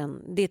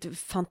det är ett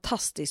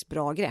fantastiskt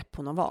bra grepp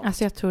hon har valt.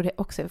 Alltså jag tror det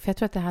också. För jag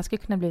tror att det här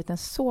skulle kunna blivit en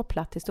så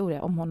platt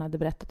historia om hon hade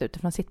berättat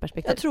utifrån sitt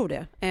perspektiv. Jag tror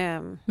det.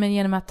 Men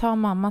genom att ta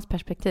mammas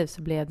perspektiv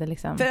så blev det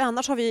liksom... För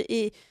annars har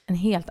vi en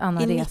helt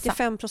annan resa. I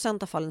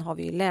 95% av fallen har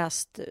vi ju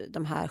läst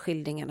de här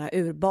skildringarna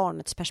ur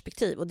barnets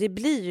perspektiv. Och det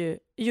blir ju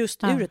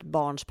just ur ett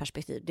barns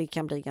perspektiv. Det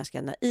kan bli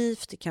ganska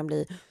naivt, det kan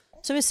bli...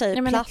 Som vi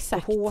säger, platt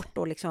och hårt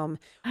och liksom,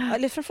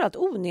 eller framförallt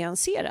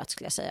onyanserat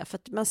skulle jag säga. För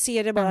att man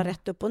ser det bara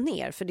rätt upp och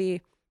ner. För det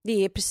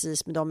är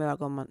precis med de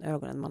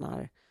ögonen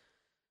man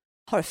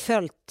har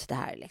följt det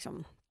här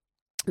liksom.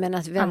 Men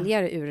att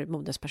välja det ur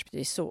moderns perspektiv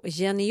är så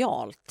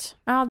genialt.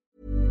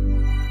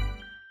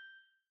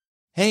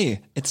 Hey,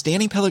 it's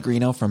Danny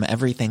Pellegrino from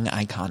Everything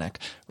Iconic.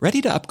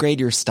 Ready to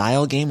upgrade your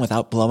style game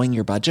without blowing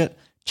your budget?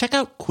 Check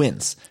out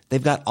Quince.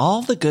 They've got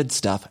all the good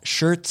stuff,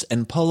 shirts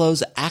and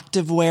polos,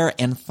 activewear,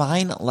 and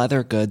fine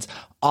leather goods,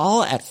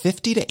 all at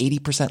 50 to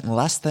 80%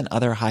 less than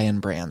other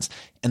high-end brands.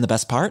 And the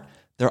best part?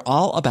 They're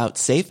all about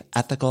safe,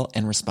 ethical,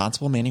 and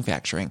responsible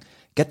manufacturing.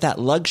 Get that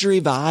luxury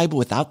vibe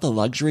without the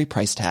luxury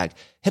price tag.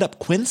 Hit up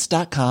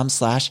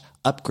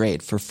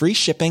quince.com/upgrade for free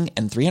shipping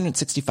and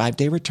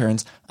 365-day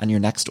returns on your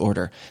next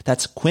order.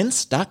 That's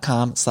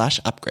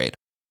quince.com/upgrade.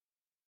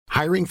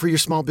 Hiring for your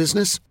small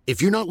business?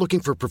 If you're not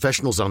looking for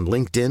professionals on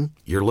LinkedIn,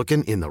 you're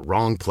looking in the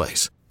wrong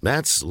place.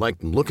 That's like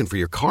looking for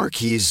your car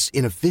keys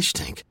in a fish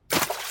tank.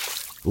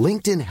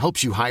 LinkedIn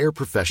helps you hire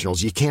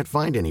professionals you can't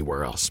find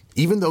anywhere else,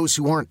 even those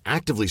who aren't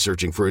actively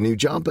searching for a new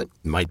job but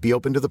might be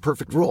open to the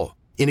perfect role.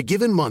 In a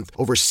given month,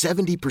 over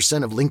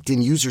 70% of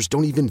LinkedIn users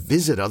don't even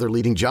visit other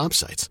leading job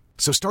sites.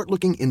 So start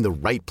looking in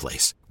the right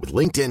place. With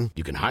LinkedIn,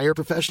 you can hire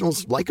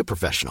professionals like a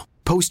professional.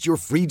 Post your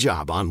free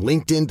job on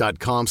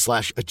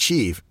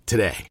linkedin.com/achieve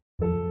today.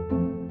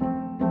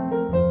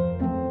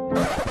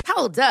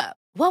 Hold up.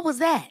 What was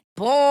that?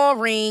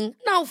 Boring.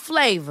 No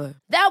flavor.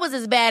 That was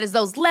as bad as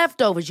those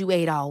leftovers you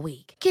ate all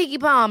week. Keke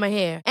Palmer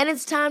here, and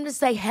it's time to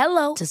say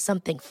hello to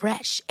something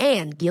fresh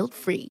and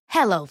guilt-free.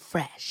 Hello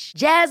Fresh.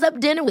 Jazz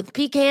up dinner with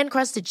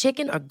pecan-crusted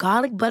chicken or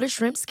garlic butter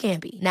shrimp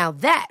scampi. Now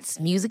that's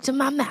music to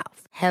my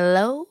mouth.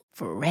 Hello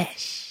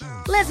Fresh.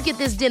 Let's get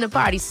this dinner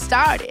party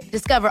started.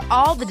 Discover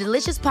all the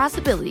delicious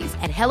possibilities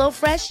at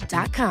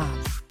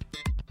hellofresh.com.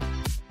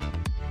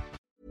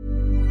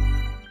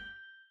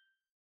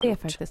 Det är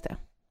faktiskt det.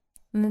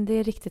 Men det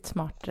är riktigt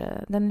smart.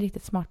 Den är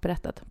riktigt smart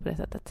berättad på det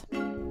sättet.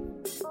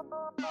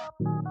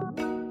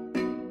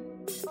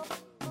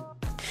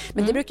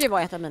 Men det brukar ju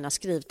vara ett av mina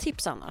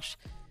skrivtips annars.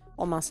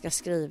 Om man ska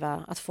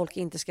skriva, att folk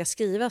inte ska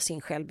skriva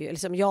sin självbiografie.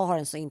 Liksom, jag har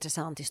en så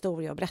intressant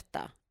historia att berätta.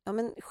 Ja,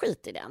 men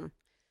skit i den.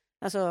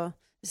 Alltså,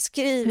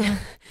 skriv.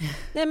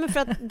 Nej, men för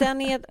att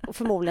den är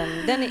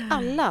förmodligen,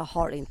 alla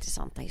har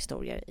intressanta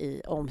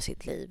historier om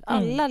sitt liv.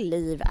 Alla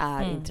liv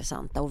är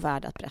intressanta och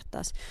värda att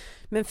berättas.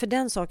 Men för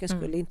den saken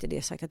skulle inte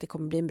det sagt att det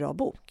kommer bli en bra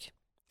bok.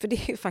 För det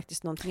är ju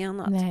faktiskt någonting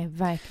annat. Nej,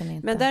 verkligen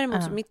inte. Men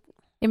däremot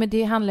ja, men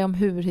det handlar om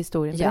hur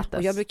historien berättas.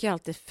 Och jag brukar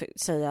alltid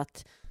säga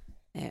att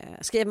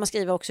man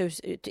skriver också ur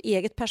ett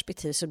eget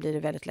perspektiv, så blir det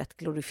väldigt lätt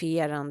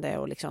glorifierande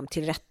och liksom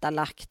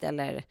tillrättalagt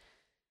eller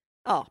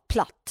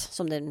platt,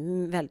 som det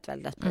är väldigt,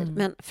 väldigt lätt blir.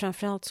 Men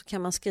framförallt så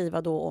kan man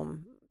skriva då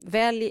om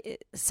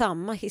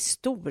samma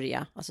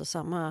historia, alltså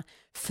samma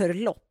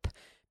förlopp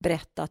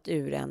berättat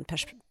ur en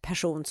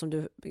person som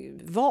du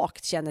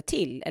vagt känner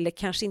till eller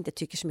kanske inte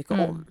tycker så mycket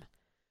om.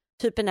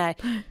 Typ den här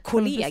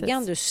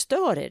kollegan du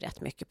stör dig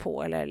rätt mycket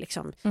på eller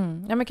liksom.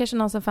 Ja, men kanske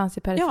någon som fanns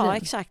i periferin. Ja,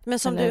 exakt. Men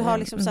som du har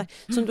liksom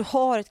som du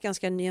har ett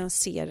ganska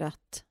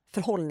nyanserat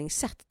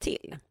förhållningssätt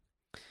till.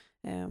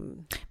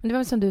 Men det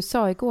var som du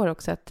sa igår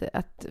också,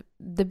 att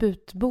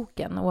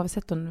debutboken,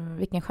 oavsett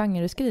vilken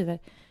genre du skriver,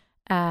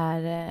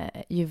 är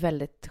ju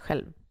väldigt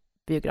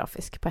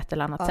självbiografisk på ett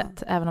eller annat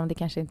sätt. Även om det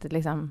kanske inte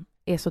liksom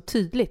är så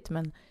tydligt.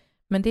 Men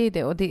det är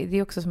det. Och det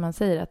är också som man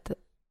säger, att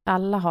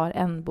alla har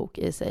en bok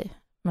i sig,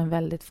 men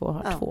väldigt få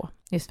har två.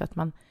 Just för att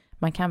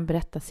man kan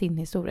berätta sin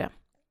historia.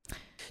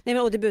 Nej,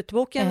 men och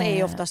debutboken är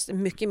ju oftast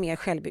mycket mer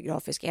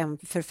självbiografisk än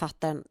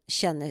författaren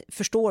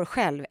förstår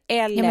själv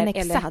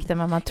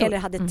eller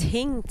hade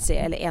tänkt sig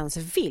eller ens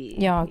vill.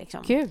 Ja,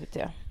 liksom. Gud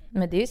ja.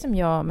 Men det är som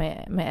jag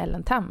med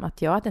Ellen Tam,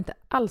 att jag hade inte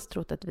alls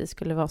trott att vi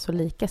skulle vara så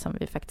lika som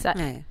vi faktiskt är.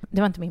 Nej.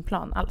 Det var inte min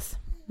plan alls,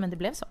 men det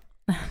blev så.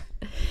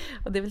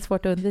 Och det är väl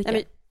svårt att undvika.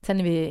 Nej, sen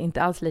är vi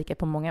inte alls lika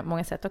på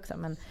många sätt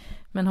också,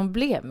 men hon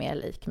blev mer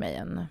lik mig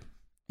än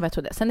vad jag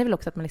trodde. Sen är det väl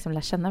också att man liksom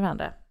lär känna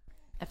varandra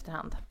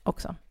efterhand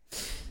också.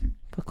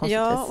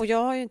 Ja, och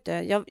jag har ju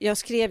inte... Jag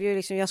skrev ju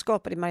liksom, jag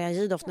skapade Marianne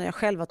Gidoff när jag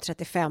själv var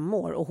 35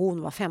 år och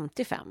hon var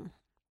 55.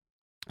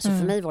 Så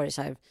för mig var det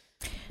så här,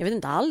 jag vet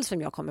inte alls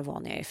vem jag kommer vara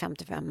när jag är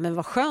 55, men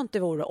vad skönt det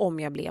vore om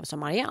jag blev som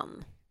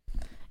Marianne.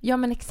 Ja,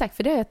 men exakt,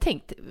 för det har jag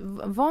tänkt.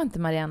 Var inte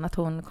Marianne att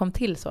hon kom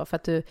till så för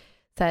att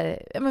så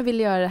här, men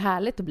ville göra det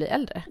härligt att bli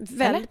äldre.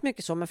 Väldigt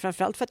mycket så, men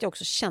framförallt för att jag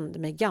också kände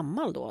mig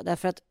gammal då.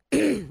 Därför att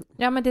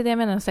ja, men det är det jag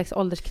menar, en slags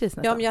ålderskris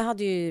nästan. Ja, men jag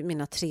hade ju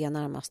mina 3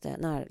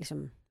 närmaste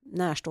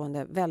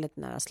närstående, väldigt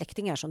nära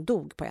släktingar som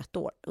dog på 1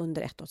 år,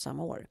 under 1 och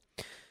samma år.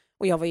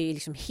 Och jag var ju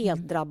liksom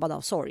helt drabbad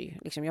av sorg.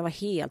 Liksom, jag var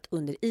helt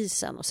under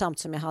isen. Och samtidigt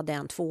som jag hade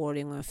en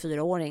 2-åring och en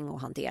 4-åring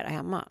att hantera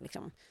hemma.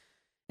 Liksom.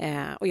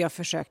 Och jag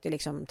försökte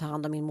liksom ta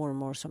hand om min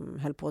mormor som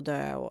höll på att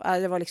dö. Och,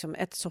 det var liksom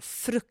ett så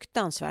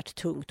fruktansvärt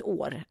tungt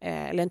år.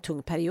 Eller en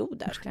tung period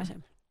där, ska jag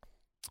säga.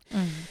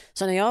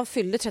 Så när jag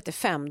fyllde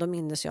 35, då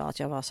minns jag att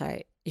jag var så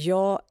här,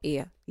 jag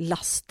är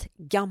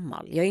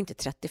lastgammal. Jag är inte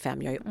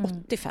 35, jag är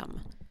 85.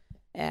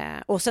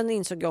 Och sen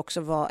insåg jag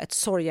också vad ett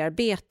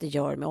sorgarbete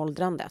gör med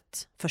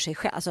åldrandet för sig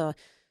själv. Alltså,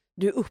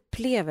 du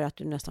upplever att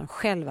du nästan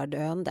själv är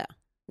döende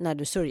när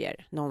du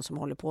sörjer någon som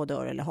håller på att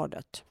dö eller har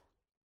dött.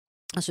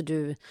 Alltså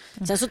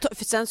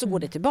sen så går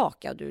det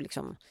tillbaka. Du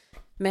liksom,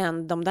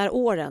 men de där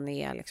åren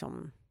är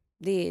liksom,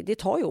 det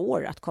tar ju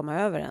år att komma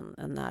över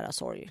en nära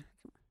sorg.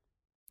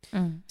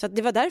 Så att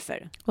det var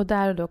därför. Och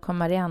där och då kom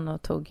Marianne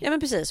och tog... Ja, men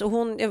precis. Och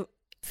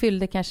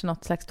fyllde kanske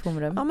något slags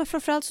tomrum. Ja, men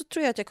framförallt så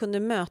tror jag att jag kunde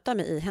möta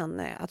mig i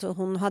henne. Alltså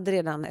hon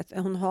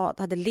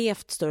hade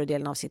levt större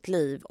delen av sitt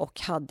liv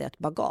och hade ett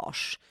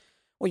bagage.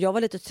 Och jag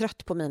var lite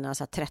trött på mina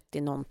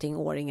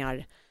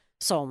 30-någonting-åringar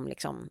som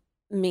liksom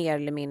mer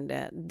eller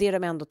mindre, det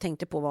de ändå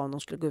tänkte på var om de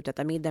skulle gå ut och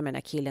äta middag med den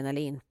här killen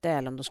eller inte,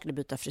 eller om de skulle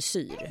byta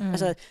frisyr.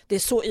 Alltså, det är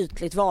så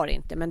ytligt var det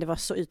inte, men det var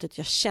så ytligt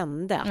jag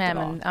kände att det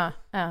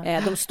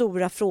var. De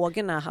stora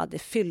frågorna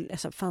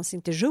fanns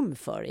inte rum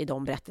för i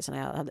de berättelserna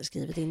jag hade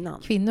skrivit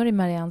innan. Kvinnor i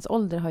Mariannes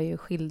ålder har ju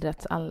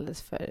skildrats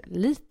alldeles för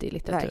lite i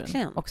litteraturen.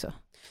 Verkligen. Också.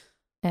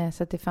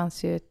 Så att det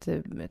fanns ju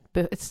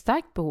ett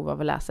starkt behov av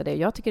att läsa det.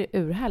 Jag tycker det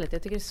är urhärligt.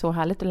 Jag tycker det är så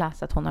härligt att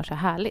läsa att hon har så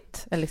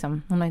härligt. Eller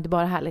liksom, hon har inte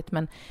bara härligt,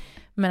 men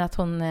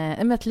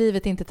att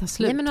livet inte tar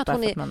slut. Nej, men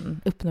att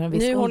man uppnår en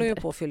viss ålder. Nu håller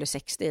jag på att fylla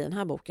 60 i den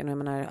här boken. Och jag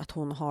menar att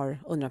hon har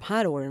under de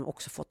här åren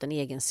också fått en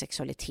egen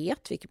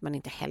sexualitet, vilket man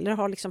inte heller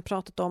har liksom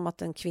pratat om,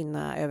 att en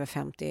kvinna över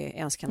 50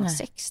 ens kan ha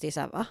sex. Det är så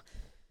här, va?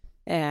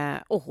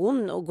 Och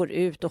hon går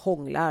ut och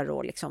hånglar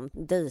och liksom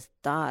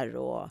dejtar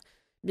och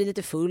blir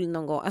lite full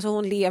någon gång. Alltså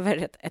hon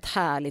lever ett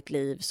härligt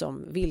liv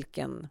som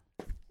vilken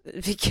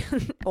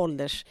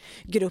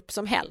åldersgrupp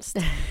som helst.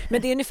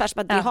 Men det är ungefär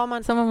som att det har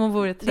man, som om hon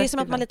vore 30. Det är som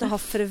att man lite har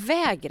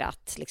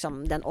förvägrat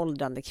liksom, den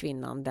åldrande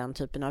kvinnan den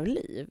typen av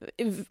liv.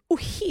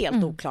 Och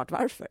helt oklart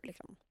varför.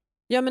 Liksom.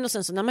 Ja, men och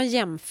sen så när man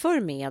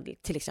jämför med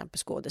till exempel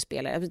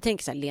skådespelare, jag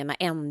tänker så här, Lena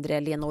Endre,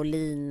 Lena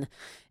Olin,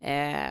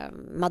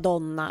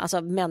 Madonna,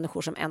 alltså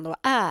människor som ändå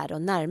är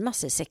och närmar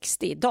sig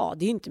 60 idag.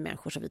 Det är ju inte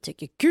människor som vi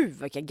tycker, gud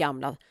vilka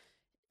gamla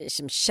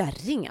som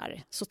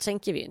kärringar. Så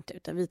tänker vi ju inte,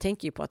 utan vi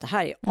tänker ju på att det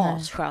här är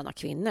assköna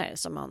kvinnor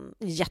som man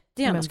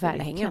jättegärna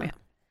skulle hänga med.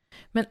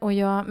 Men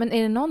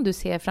är det någon du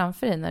ser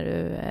framför dig när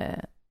du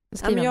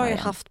skriver? Men jag har ju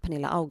haft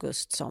Pernilla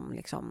August som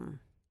liksom...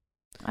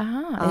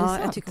 Aha, är det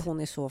sant? Jag tycker hon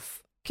är så...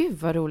 Gud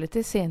vad roligt,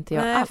 det ser inte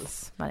jag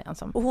alls, Marianne,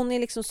 som. Och hon är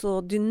liksom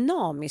så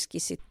dynamisk i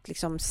sitt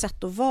liksom,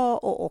 sätt att vara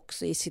och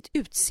också i sitt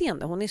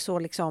utseende. Hon är så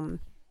liksom...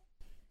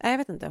 Jag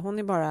vet inte, hon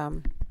är bara...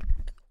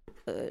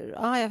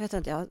 jag vet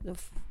inte, jag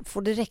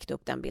får direkt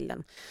upp den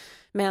bilden.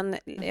 Men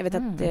jag vet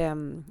att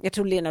jag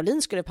tror Lena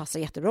Olin skulle passa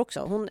jättebra också.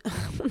 Hon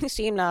är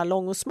så himla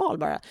lång och smal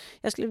bara.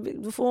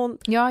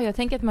 Ja, jag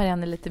tänker att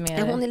Marianne är lite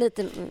mer... Hon är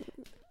lite...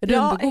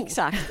 Ja,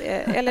 exakt.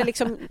 Eller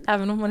liksom...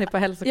 Även om hon är på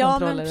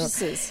hälsokontroller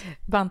precis.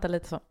 Och bantar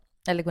lite så.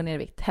 Eller går ner i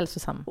vikt.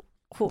 Hälsosam.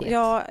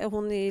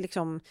 Hon är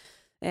liksom...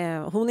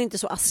 hon är inte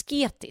så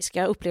asketisk.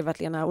 Jag upplever att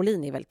Lena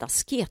Olin är väldigt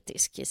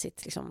asketisk i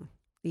sitt liksom...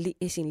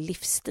 i sin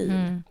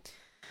livsstil.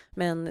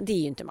 Men det är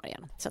ju inte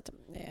Marianne. Så att,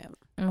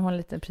 hon är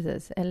lite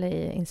precis, eller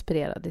är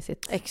inspirerad i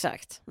sitt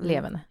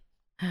levande.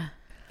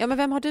 Ja, men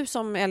vem har du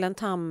som Ellen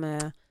Tam?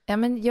 Ja,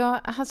 men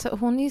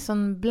hon är ju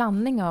sån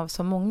blandning av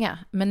så många.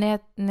 Men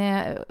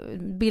när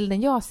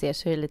bilden jag ser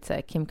så är det lite så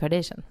här Kim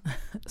Kardashian.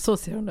 Så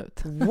ser hon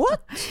ut.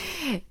 What?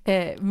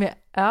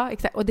 Ja,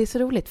 exakt. Och det är så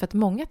roligt för att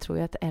många tror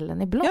ju att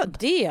Ellen är blond. Ja,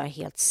 det är jag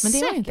helt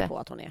säker på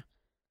att hon är.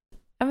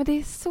 Ja, men det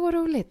är så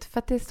roligt för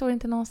att det står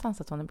inte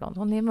någonstans att hon är blond.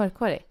 Hon är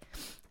mörkhårig.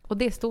 Och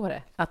det står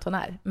det att hon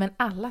är. Men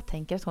alla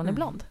tänker att hon är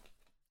blond.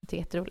 Det är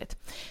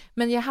jätteroligt.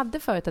 Men jag hade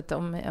förut att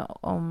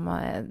om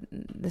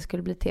det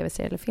skulle bli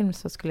tv-serie eller film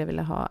så skulle jag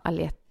vilja ha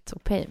Aliette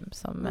Opheim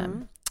som...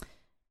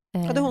 det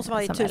är hon som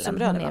var i Tusen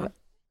bröder, va?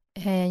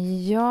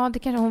 Ja, det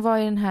kanske hon var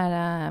i den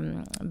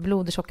här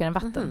Blod är tjockare än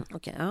vatten.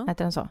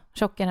 Heter den så?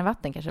 Tjockare än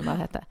vatten kanske det bara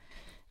hette.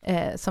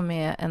 Som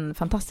är en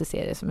fantastisk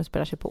serie som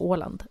utspelar sig på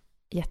Åland.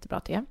 Jättebra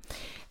tycker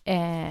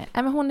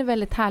jag. Men hon är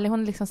väldigt härlig.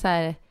 Hon är liksom så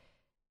här...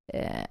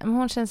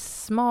 hon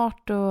känns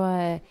smart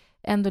och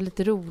ändå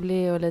lite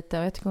rolig och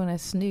jag tycker hon är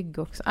snygg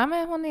också.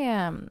 Men hon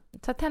är,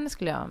 så att henne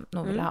skulle jag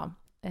nog vilja ha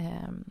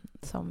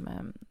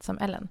som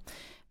Ellen.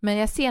 Men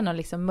jag ser nog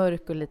liksom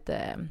mörk och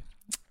lite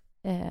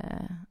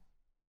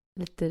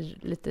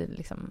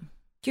liksom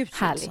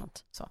härlig.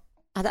 Så.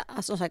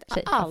 Alltså sagt,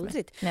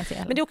 aldrig. Men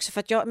det är också för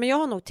att jag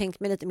har nog tänkt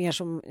mig lite mer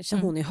som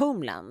hon i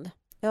Homeland.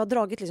 Jag har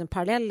dragit liksom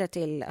paralleller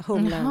till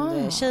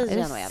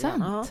Homeland-tjejen och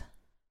Ellen.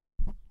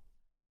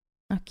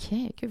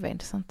 Okej, gud vad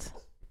intressant.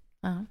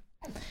 Ja.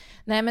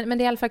 Nej, men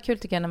det är i alla fall kul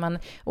tycker jag när man,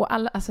 och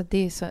alla, alltså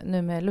det är så,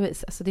 nu med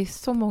Louise, alltså det är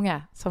så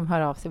många som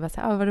hör av sig och bara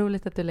säger, vad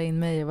roligt att du la in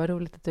mig och vad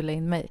roligt att du la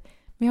in mig.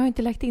 Men jag har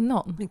inte lagt in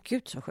någon. Men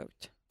gud så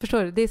sjukt.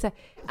 Förstår du? Det är så här,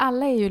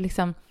 alla är ju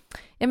liksom,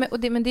 ja,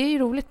 men det är ju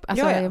roligt,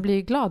 alltså ja. Jag blir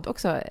ju glad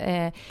också.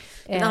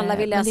 Men alla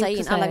vill läsa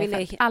in, alla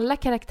vill... Alla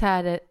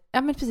karaktärer,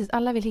 ja men precis,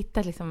 alla vill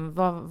hitta liksom,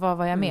 vad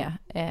var jag med?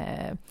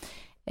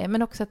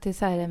 Men också att det är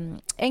så här,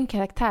 en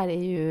karaktär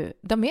är ju,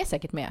 de är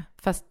säkert med,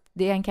 fast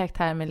det är en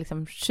karaktär med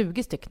liksom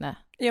 20 stycken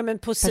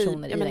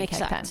personer i den exakt,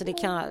 karaktären. Så det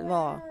kan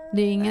vara...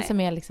 Det är ju ingen som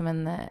är liksom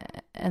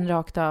en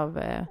rakt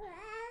av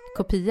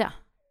kopia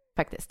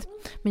faktiskt.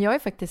 Men jag är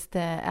faktiskt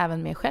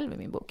även med själv i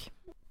min bok.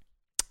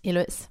 I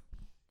Louise.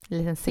 En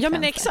liten sekvens. Ja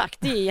men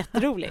exakt, det är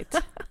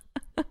jätteroligt.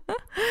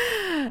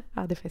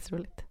 Ja, det är faktiskt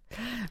roligt.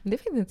 Men det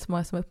finns inte så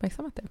många som har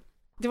uppmärksammat det.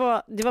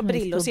 Det var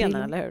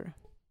Brillo-scenen, eller hur?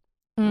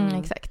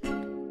 Exakt.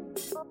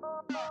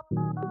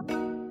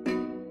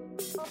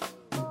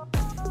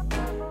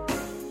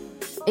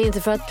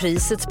 Inte för att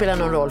priset spelar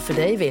någon roll för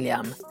dig,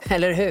 William.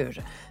 Eller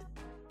hur?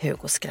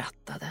 Hugo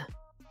skrattade.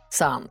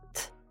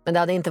 Sant. Men det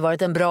hade inte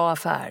varit en bra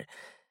affär.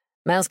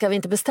 Men ska vi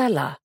inte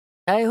beställa?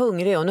 Jag är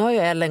hungrig och nu har ju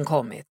Ellen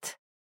kommit.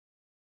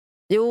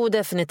 Jo,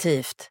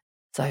 definitivt,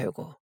 sa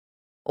Hugo.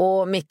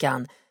 Och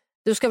Mickan,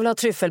 du ska väl ha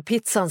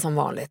tryffelpizzan som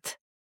vanligt?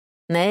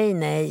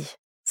 Nej,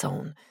 sa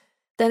hon.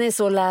 Den är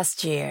så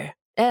last year.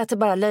 Jag äter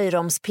bara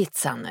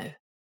löjromspizzan nu.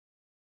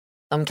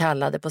 De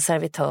kallade på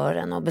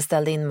servitören och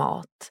beställde in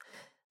mat.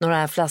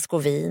 Några flaskor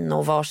vin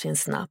och varsin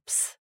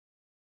snaps.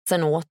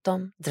 Sen åt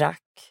de,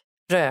 drack,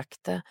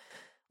 rökte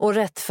och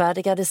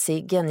rättfärdigade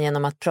ciggen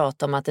genom att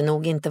prata om att det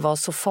nog inte var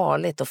så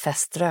farligt att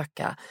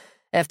feströka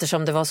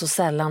eftersom det var så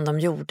sällan de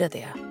gjorde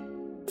det.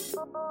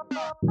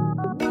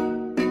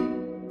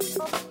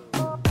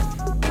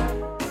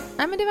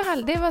 Nej, men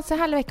det var så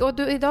halvvecka och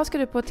idag ska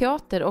du på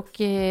teater och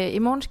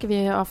imorgon ska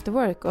vi ha after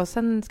work och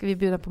sen ska vi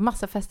bjuda på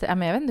massa fester. Jag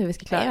vet inte hur vi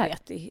ska klara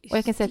det. Och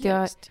jag kan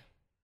säga att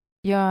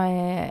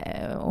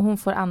och hon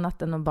får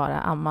annat än att bara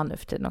amma nu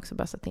för tiden också,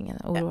 bara så att ingen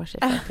oroar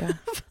sig för att jag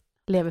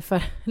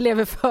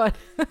lever för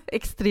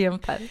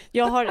extremt här.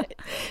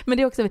 Men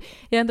det är också,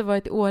 jag har ändå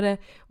varit i Åre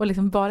och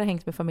liksom bara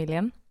hängt med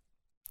familjen.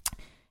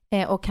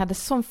 Och hade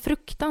sån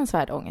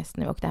fruktansvärd ångest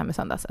nu och det här med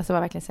söndags. Alltså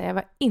var verkligen så här, jag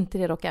var inte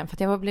redo att åka hem. För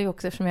att jag blev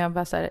också, eftersom jag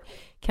bara så här,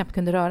 knappt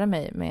kunde röra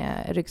mig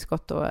med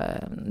ryggskott och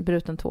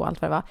bruten tå och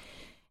allt vad det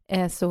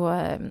var.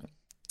 Så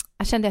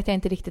jag kände att jag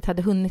inte riktigt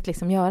hade hunnit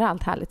liksom göra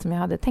allt härligt som jag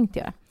hade tänkt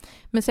göra.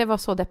 Men så jag var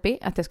så deppig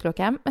att jag skulle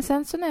åka hem. Men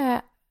sen så när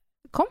jag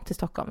kom till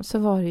Stockholm så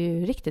var det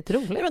ju riktigt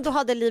roligt. Ja, men då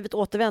hade livet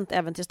återvänt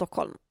även till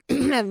Stockholm.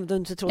 Även om du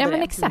inte trodde det. Ja, men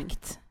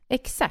det.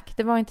 Exakt.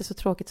 Det var inte så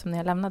tråkigt som när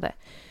jag lämnade.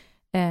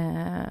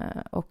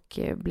 Och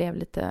blev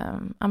lite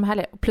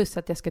härlig. Plus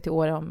att jag ska till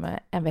Åre om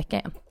en vecka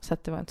igen. Så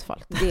att det var inte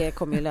farligt. Det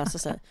kommer ju lösa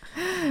sig.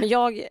 Men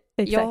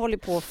jag håller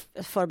på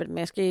att förbereda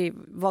mig. Jag ska ju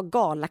vara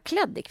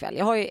galaklädd ikväll.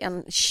 Jag har ju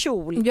en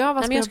kjol. Ja,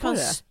 vad ska jag ska ha en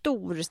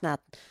stor sån här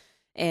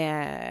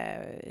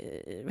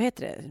vad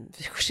heter det?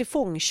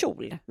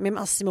 Chiffongkjol med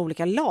massor med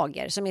olika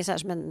lager som är så här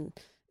som en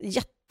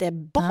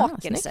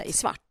jättebakelse i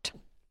svart.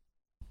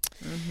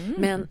 Mm-hmm.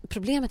 Men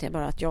problemet är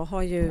bara att jag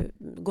har ju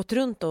gått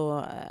runt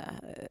och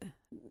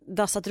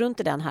dassat runt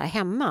i den här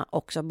hemma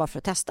också bara för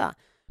att testa.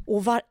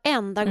 Och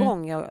varenda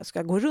gång jag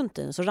ska gå runt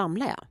i den så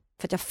ramlar jag.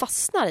 För att jag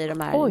fastnar i de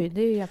här... Oj,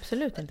 det är ju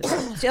absolut inte bra.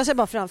 Så jag ser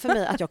bara framför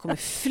mig att jag kommer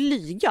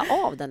flyga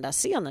av den där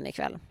scenen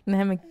ikväll.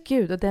 Nej men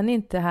gud, och den är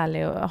inte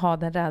härlig att ha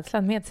den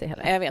rädslan med sig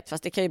heller. Jag vet,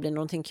 fast det kan ju bli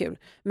någonting kul.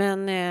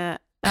 Men...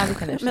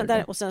 men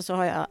där, och sen så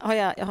har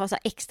jag har så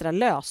här extra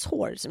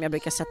löshår som jag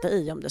brukar sätta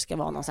i om det ska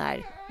vara någon så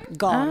här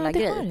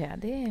gala-grej.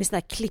 Det är såna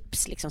här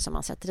clips liksom som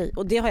man sätter i.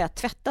 Och det har jag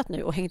tvättat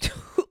nu och hängt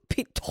upp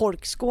i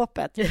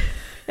torkskåpet.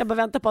 Jag bara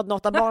väntar på att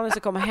något av barnen ska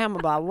komma hem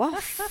och bara, vad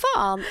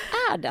fan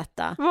är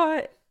detta?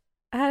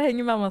 Här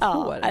hänger mammas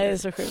hår. Ja, det är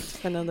så sjukt.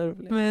 Men ändå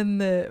roligt.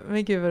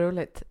 Men gud vad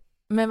roligt.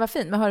 Men vad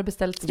fint. Men har du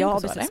beställt smink? Jag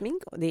har beställt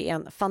smink. Det är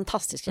en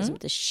fantastisk tjej som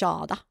heter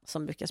Shada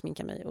som brukar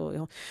sminka mig.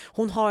 Och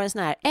hon har en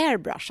sån här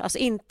airbrush. Alltså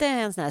inte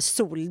en sån här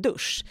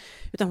soldusch.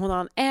 Utan hon har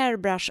en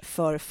airbrush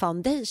för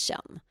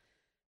foundation.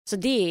 Så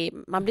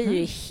man blir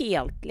ju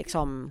helt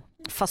liksom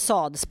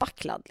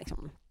fasadspacklad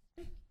liksom.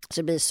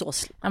 Så det blir så...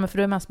 Ja, men för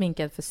då är man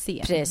sminkad för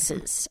scen.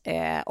 Precis.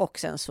 Och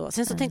sen så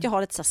tänkte jag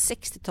ha lite så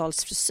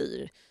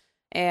 60-talsfrisyr.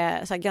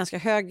 Så här ganska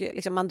hög,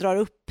 liksom man drar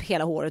upp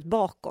hela håret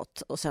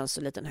bakåt och sen så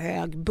en liten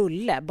hög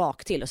bulle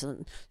bak till och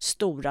sen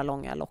stora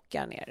långa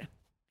lockar ner.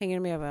 Hänger du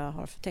med vad jag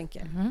har för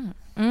tänker?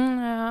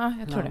 Ja,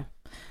 jag tror det.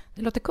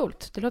 Det låter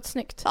coolt, det låter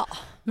snyggt. Ja.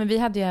 Men vi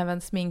hade ju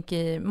även smink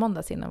i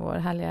måndags innan vår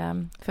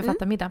härliga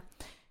författarmiddag.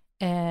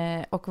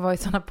 Och var ju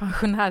sådana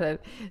pensionärer.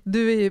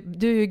 Du är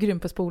ju grym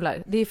på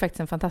spolar. Det är ju faktiskt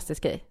en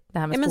fantastisk grej. Det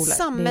här med spolar. Men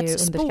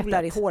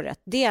sammetsspolar i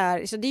håret.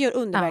 Det gör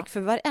underverk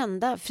för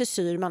varenda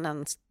frisyr man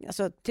ens...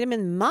 Alltså till och med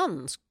en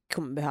man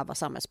kommer behöva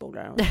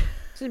sammetspolar.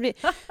 Så det blir...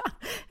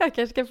 Jag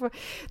kanske ska få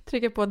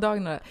trycka på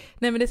dag några.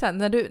 Nej men det är sant.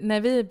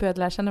 När vi började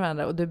lära känna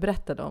varandra och du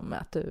berättade om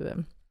att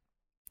du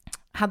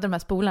hade de här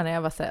spolarna.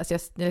 Jag var så här, alltså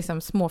jag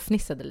liksom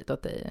småfnissade lite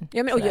åt dig.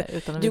 Ja,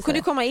 men, du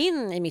kunde komma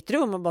in i mitt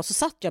rum och bara så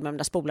satt jag med de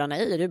där spolarna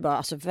i. Och du bara,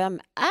 alltså vem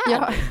är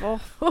det?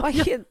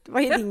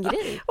 Vad är din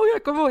grej? Och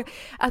jag kommer ihåg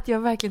att jag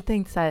verkligen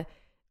tänkte så här,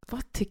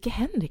 vad tycker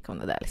Henrik om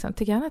det där? Liksom?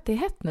 Tycker han att det är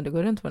hett när du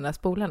går runt med de där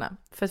spolarna?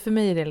 För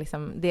mig är det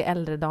liksom, det är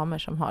äldre damer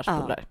som har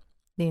spolar. Ja.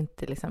 Det är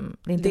inte liksom,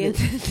 det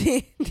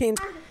är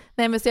inte.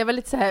 Nej, men så jag var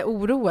lite så här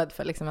oroad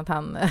för liksom att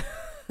han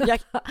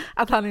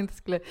att han inte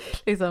skulle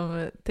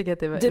liksom tycka att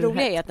det var det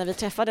roliga är att när vi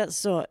träffades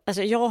så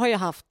alltså jag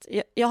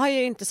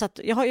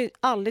har ju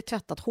aldrig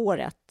tvättat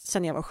håret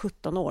sedan jag var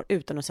 17 år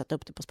utan att sätta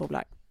upp det på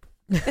spolar.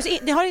 Alltså,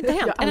 det har inte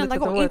hänt en enda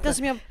gång. Inte ens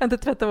jag inte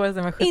tvättat håret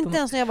sedan jag var 17. Inte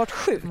ens när jag varit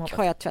sjuk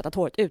har jag tvättat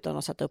håret utan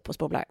att sätta upp på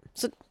spolar.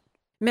 Så,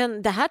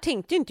 men det här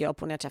tänkte ju inte jag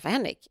på när jag träffade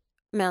Henrik.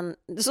 Men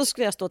så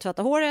skulle jag stå och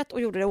tvätta håret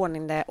och gjorde det i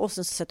ordning det och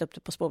sen sätta upp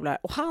det på spolar.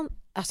 Och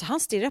han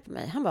stirrade på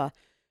mig. Han bara,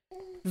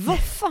 vad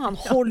fan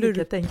håller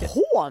du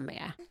på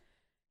med?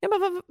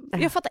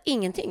 Jag fattar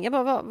ingenting. Jag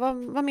bara,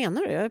 vad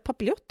menar du? Jag är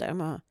papiljotter. Jag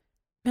bara,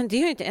 men det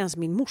är ju inte ens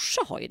min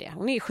morsa har ju det.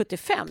 Hon är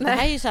 75. Nej.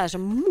 Det här är ju så här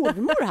som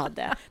mormor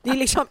hade. Det är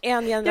liksom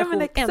en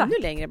generation ännu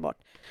längre bort.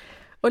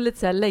 Och lite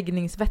så här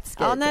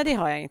läggningsvätska. Ja, nej det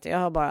har jag inte. Jag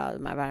har bara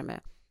de här värme.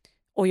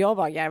 Och jag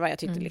var garva. Jag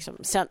tyckte liksom,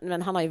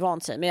 men han har ju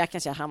vant sig. Men jag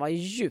kan säga att han var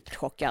djupt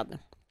chockad.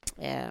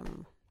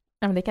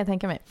 Ja, men det kan jag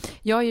tänka mig.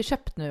 Jag har ju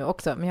köpt nu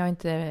också, men jag har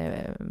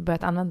inte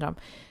börjat använda dem.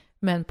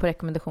 Men på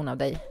rekommendation av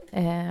dig.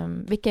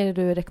 Vilka är det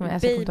du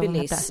rekommenderar?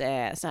 Babyliss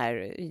så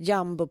här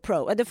Jumbo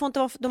Pro.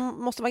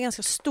 De måste vara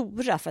ganska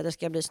stora för att det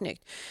ska bli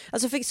snyggt.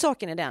 Alltså för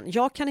saken är den.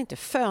 Jag kan inte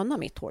föna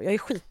mitt hår. Jag är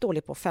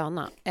skitdålig på att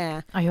föna.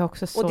 Ja, jag är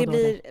också så och det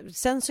blir,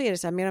 sen så är det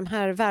så här med de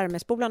här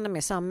värmespolarna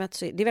med sammet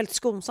så det är väldigt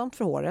skonsamt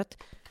för håret.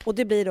 Och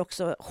det blir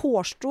också,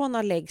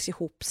 hårstråna läggs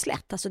ihop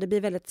slätt. Alltså det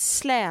blir väldigt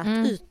slät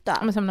yta.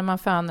 Men som när man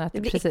fönar att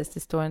det blir inte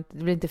frissigt.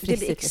 Det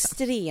blir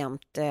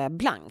extremt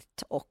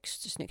blankt och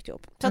snyggt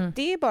ihop. Så att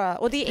det är bara,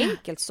 och det är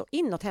enkelt så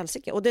inåt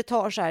helsike. Och det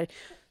tar så här,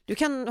 du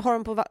kan ha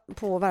dem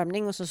på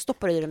värmning och så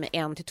stoppar du i dem i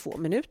 1 till 2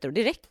 minuter och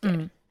det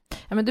räcker.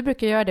 Ja, men du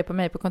brukar göra det på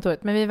mig på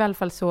kontoret. Men vi var i alla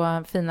fall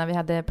så fina. Vi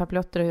hade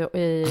papiljotter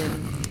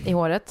i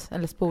håret,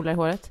 eller spolar i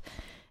håret.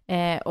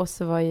 Och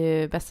så var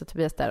ju bästa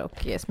Tobias där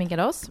och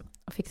sminkade oss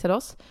och fixade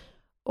oss.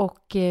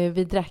 Och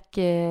vi drack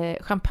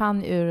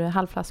champagne ur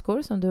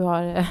halvflaskor som du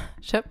har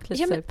köpt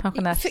lite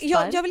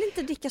pensionärsstyle. Jag vill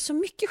inte dricka så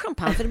mycket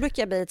champagne för det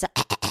brukar jag bli lite så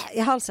här, i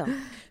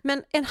halsen.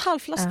 Men en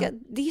halvflaska,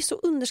 det är så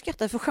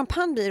underskattat för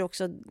champagne blir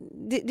också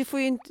det får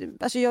ju inte,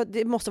 alltså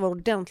det måste vara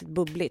ordentligt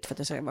bubbligt för att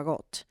det ska vara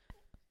gott.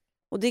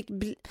 Och det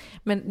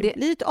blir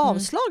lite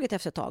avslaget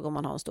efter ett tag om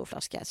man har en stor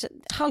flaska. Så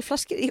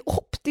halvflaskor är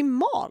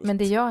optimalt. Men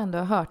det jag ändå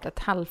har hört att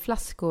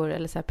halvflaskor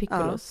eller så här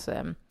piccolos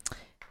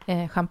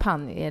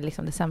champagne är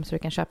liksom det sämsta du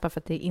kan köpa för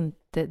att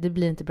det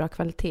blir inte bra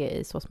kvalitet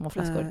i så små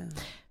flaskor.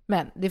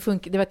 Men det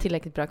var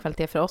tillräckligt bra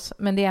kvalitet för oss.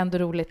 Men det är ändå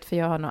roligt för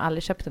jag har nog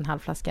aldrig köpt en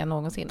halvflaska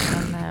någonsin.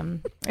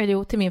 Men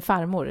till min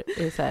farmor.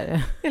 Så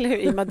här. Eller hur,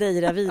 i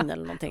Madeira-vin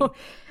eller någonting.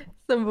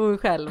 Som bor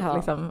själv.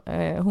 Liksom.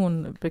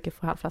 Hon brukar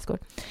få halvflaskor.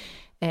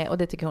 Och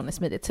det tycker hon är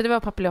smidigt. Så det var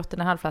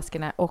papilotterna,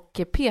 halvflaskorna. Och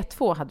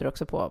P2 hade du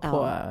också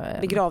på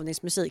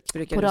begravningsmusik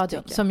brukar på du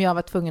radion. Som jag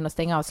var tvungen att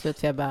stänga av slut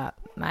för jag bara,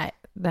 nej,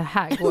 det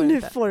här går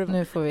inte.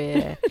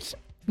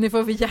 Nu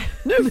får vi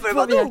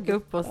jacka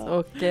upp oss.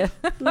 Och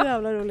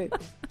jävla roligt.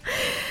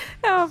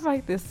 Ja,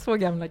 faktiskt. Så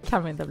gamla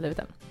kan vi inte ha blivit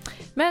än.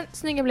 Men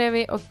snygga blev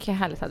vi och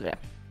härligt hade vi det.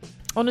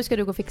 Och nu ska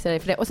du gå och fixa dig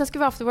för det. Och sen ska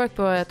vi ha after work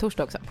på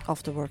torsdag också.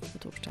 After work på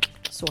torsdag.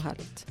 Så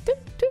härligt.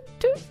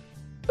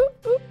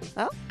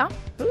 Ja.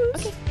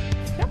 Okej.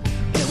 Ja.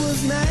 It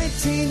was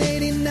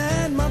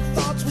 1989, my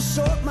thoughts were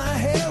short, my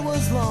hair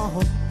was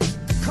long.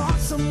 Caught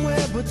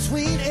somewhere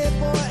between a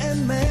boy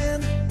and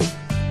man.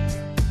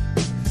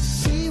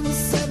 She was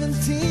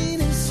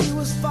 17 and she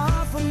was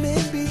far from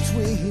in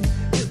between.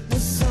 It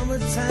was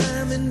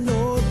summertime in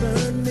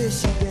northern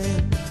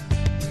Michigan.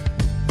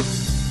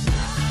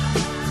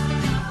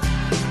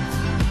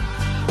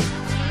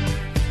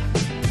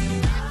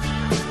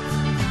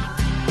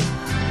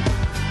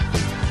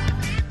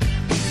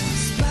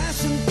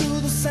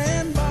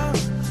 Sandbar,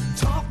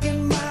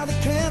 talking by the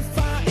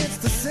campfire. It's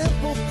the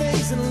simple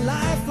things in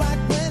life, like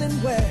when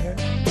and where.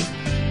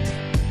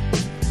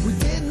 We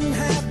didn't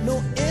have no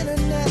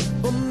internet,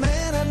 but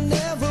man, I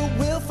never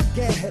will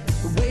forget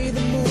the way the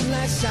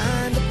moonlight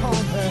shined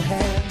upon her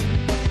hair.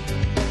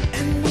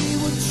 And we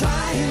were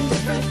trying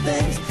different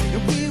things,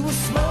 and we were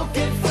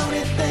smoking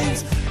funny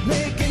things,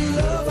 making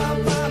love out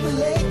by the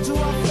lake to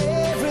our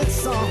favorite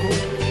song.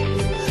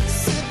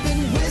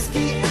 Sipping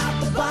whiskey out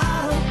the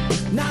bottle,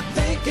 not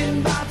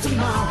thinking about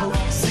tomorrow,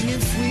 singing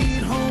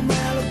Sweet Home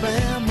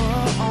Alabama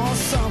all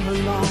summer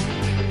long.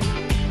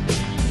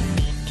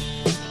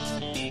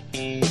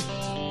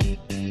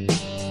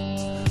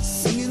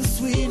 Singing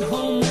Sweet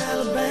Home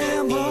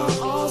Alabama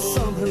all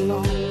summer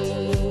long.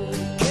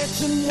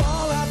 Catching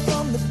walleye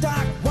from the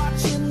dock,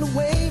 watching the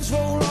waves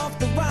roll off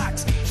the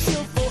rocks.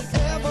 She'll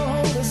forever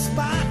hold a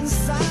spot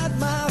inside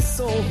my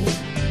soul.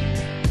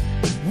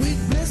 We'd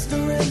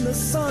blister in the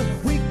sun,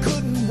 we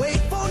couldn't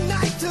wait for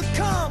night to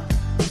come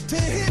to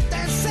hit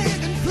that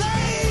sand and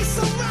play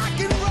some rock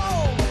and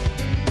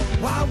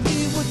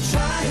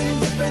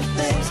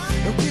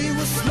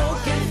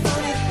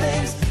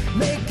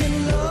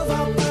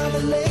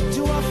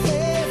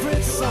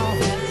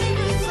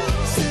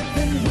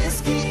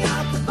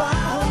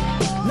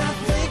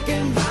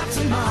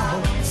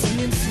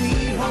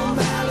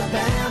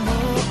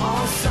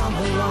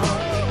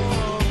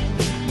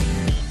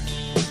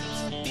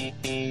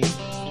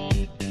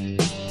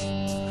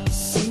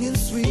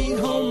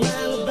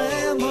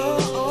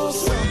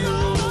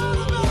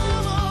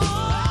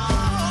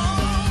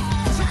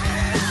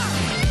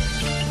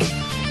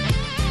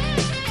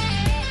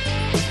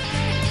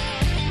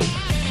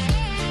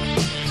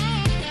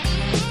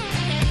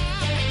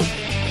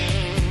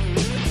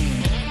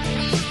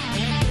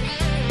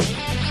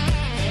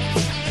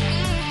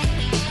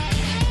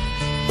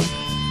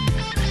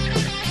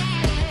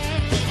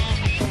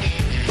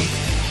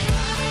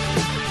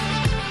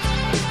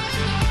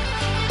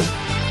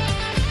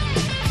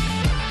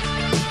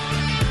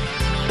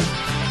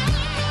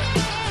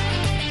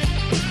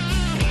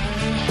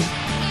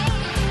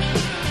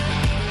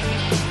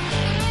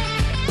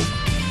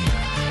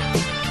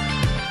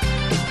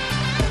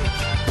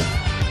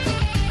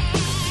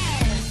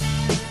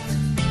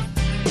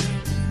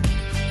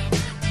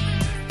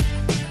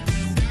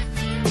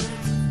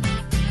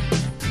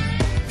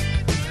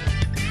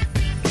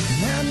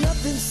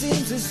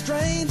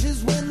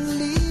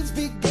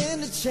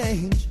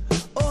change.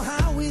 Oh,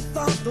 how we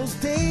thought those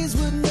days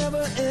would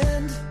never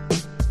end.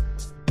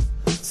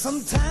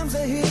 Sometimes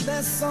I hear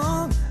that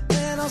song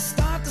and I'll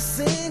start to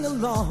sing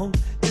along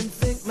and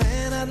think,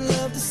 man, I'd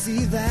love to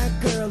see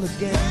that girl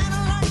again.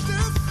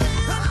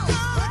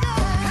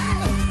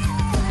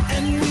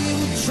 And we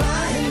were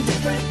trying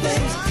different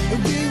things,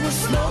 and we were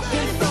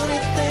smoking funny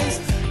things,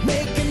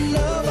 making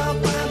love out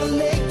by the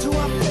lake to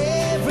our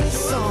favorite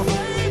song,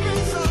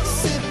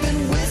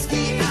 sipping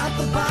whiskey out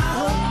the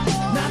bottle,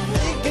 not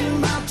thinking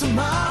about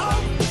tomorrow,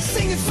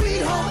 singing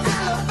Sweet Home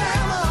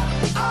Alabama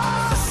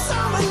all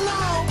summer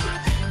long.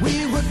 We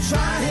were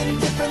trying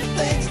different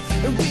things,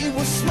 and we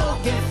were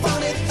smoking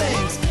funny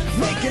things,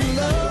 making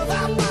love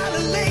out by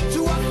the lake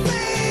to our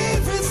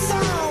favorite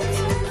songs,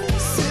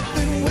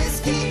 sipping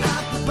whiskey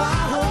out the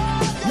bottle,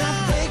 not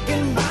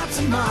thinking about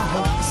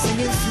tomorrow,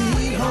 singing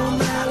Sweet Home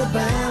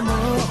Alabama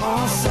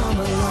all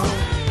summer long,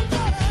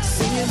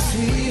 singing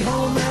Sweet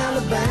Home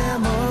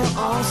Alabama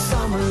all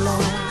summer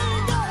long,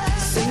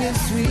 singing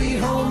Sweet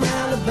Home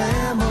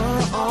Alabama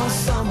all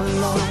summer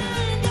long,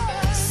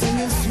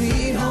 singing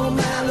Sweet Home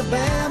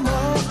Alabama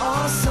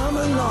all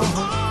summer long,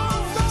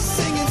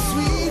 singing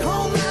Sweet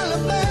Home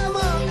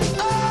Alabama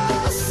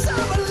all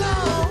summer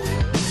long.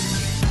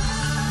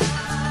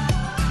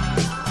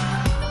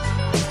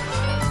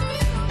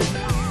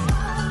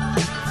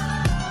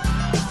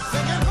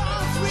 Singing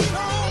home, sweet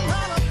home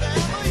Alabama, yeah.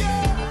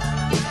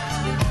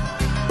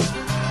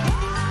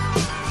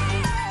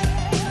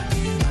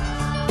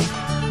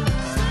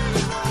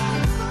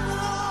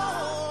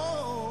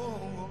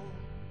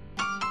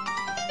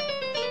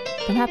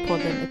 Den här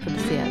podden är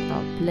producerad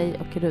av Play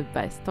och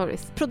Rudberg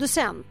Stories.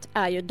 Producent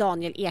är ju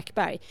Daniel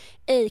Ekberg,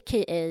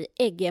 a.k.a.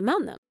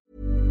 Äggemannen.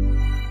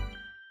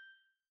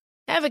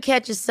 Ever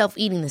catch yourself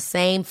eating the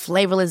same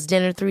flavorless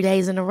dinner 3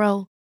 days in a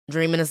row?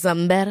 Dreaming of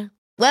something better?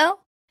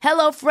 Well,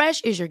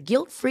 HelloFresh is your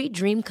guilt-free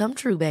dream come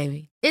true,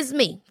 baby. It's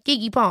me,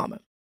 Keke Palmer.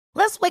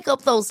 Let's wake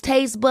up those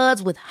taste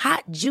buds with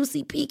hot,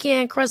 juicy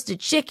pecan-crusted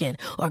chicken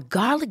or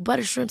garlic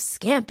butter shrimp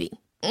scampi.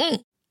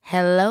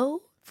 Hello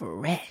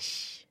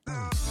Fresh.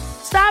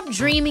 Stop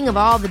dreaming of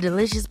all the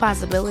delicious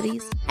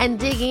possibilities and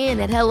dig in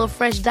at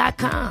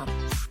HelloFresh.com.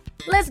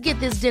 Let's get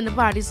this dinner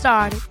party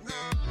started.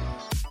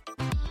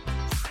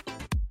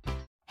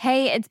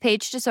 Hey, it's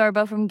Paige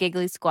DeSorbo from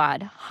Giggly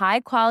Squad. High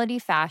quality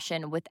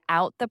fashion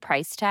without the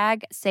price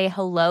tag. Say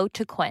hello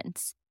to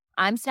Quince.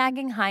 I'm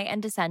snagging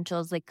high-end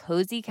essentials like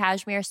cozy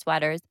cashmere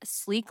sweaters,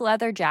 sleek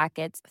leather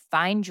jackets,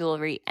 fine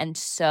jewelry, and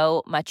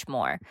so much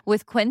more.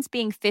 With Quince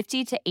being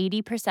 50 to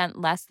 80%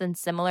 less than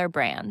similar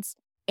brands.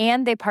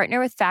 And they partner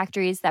with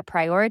factories that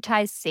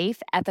prioritize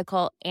safe,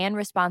 ethical, and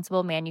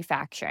responsible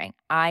manufacturing.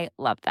 I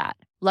love that.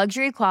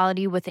 Luxury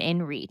quality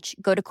within reach.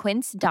 Go to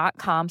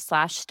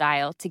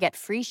quince.com/style to get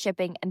free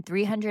shipping and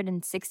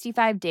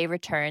 365-day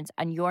returns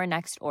on your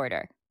next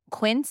order.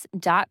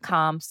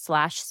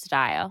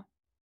 Quince.com/style.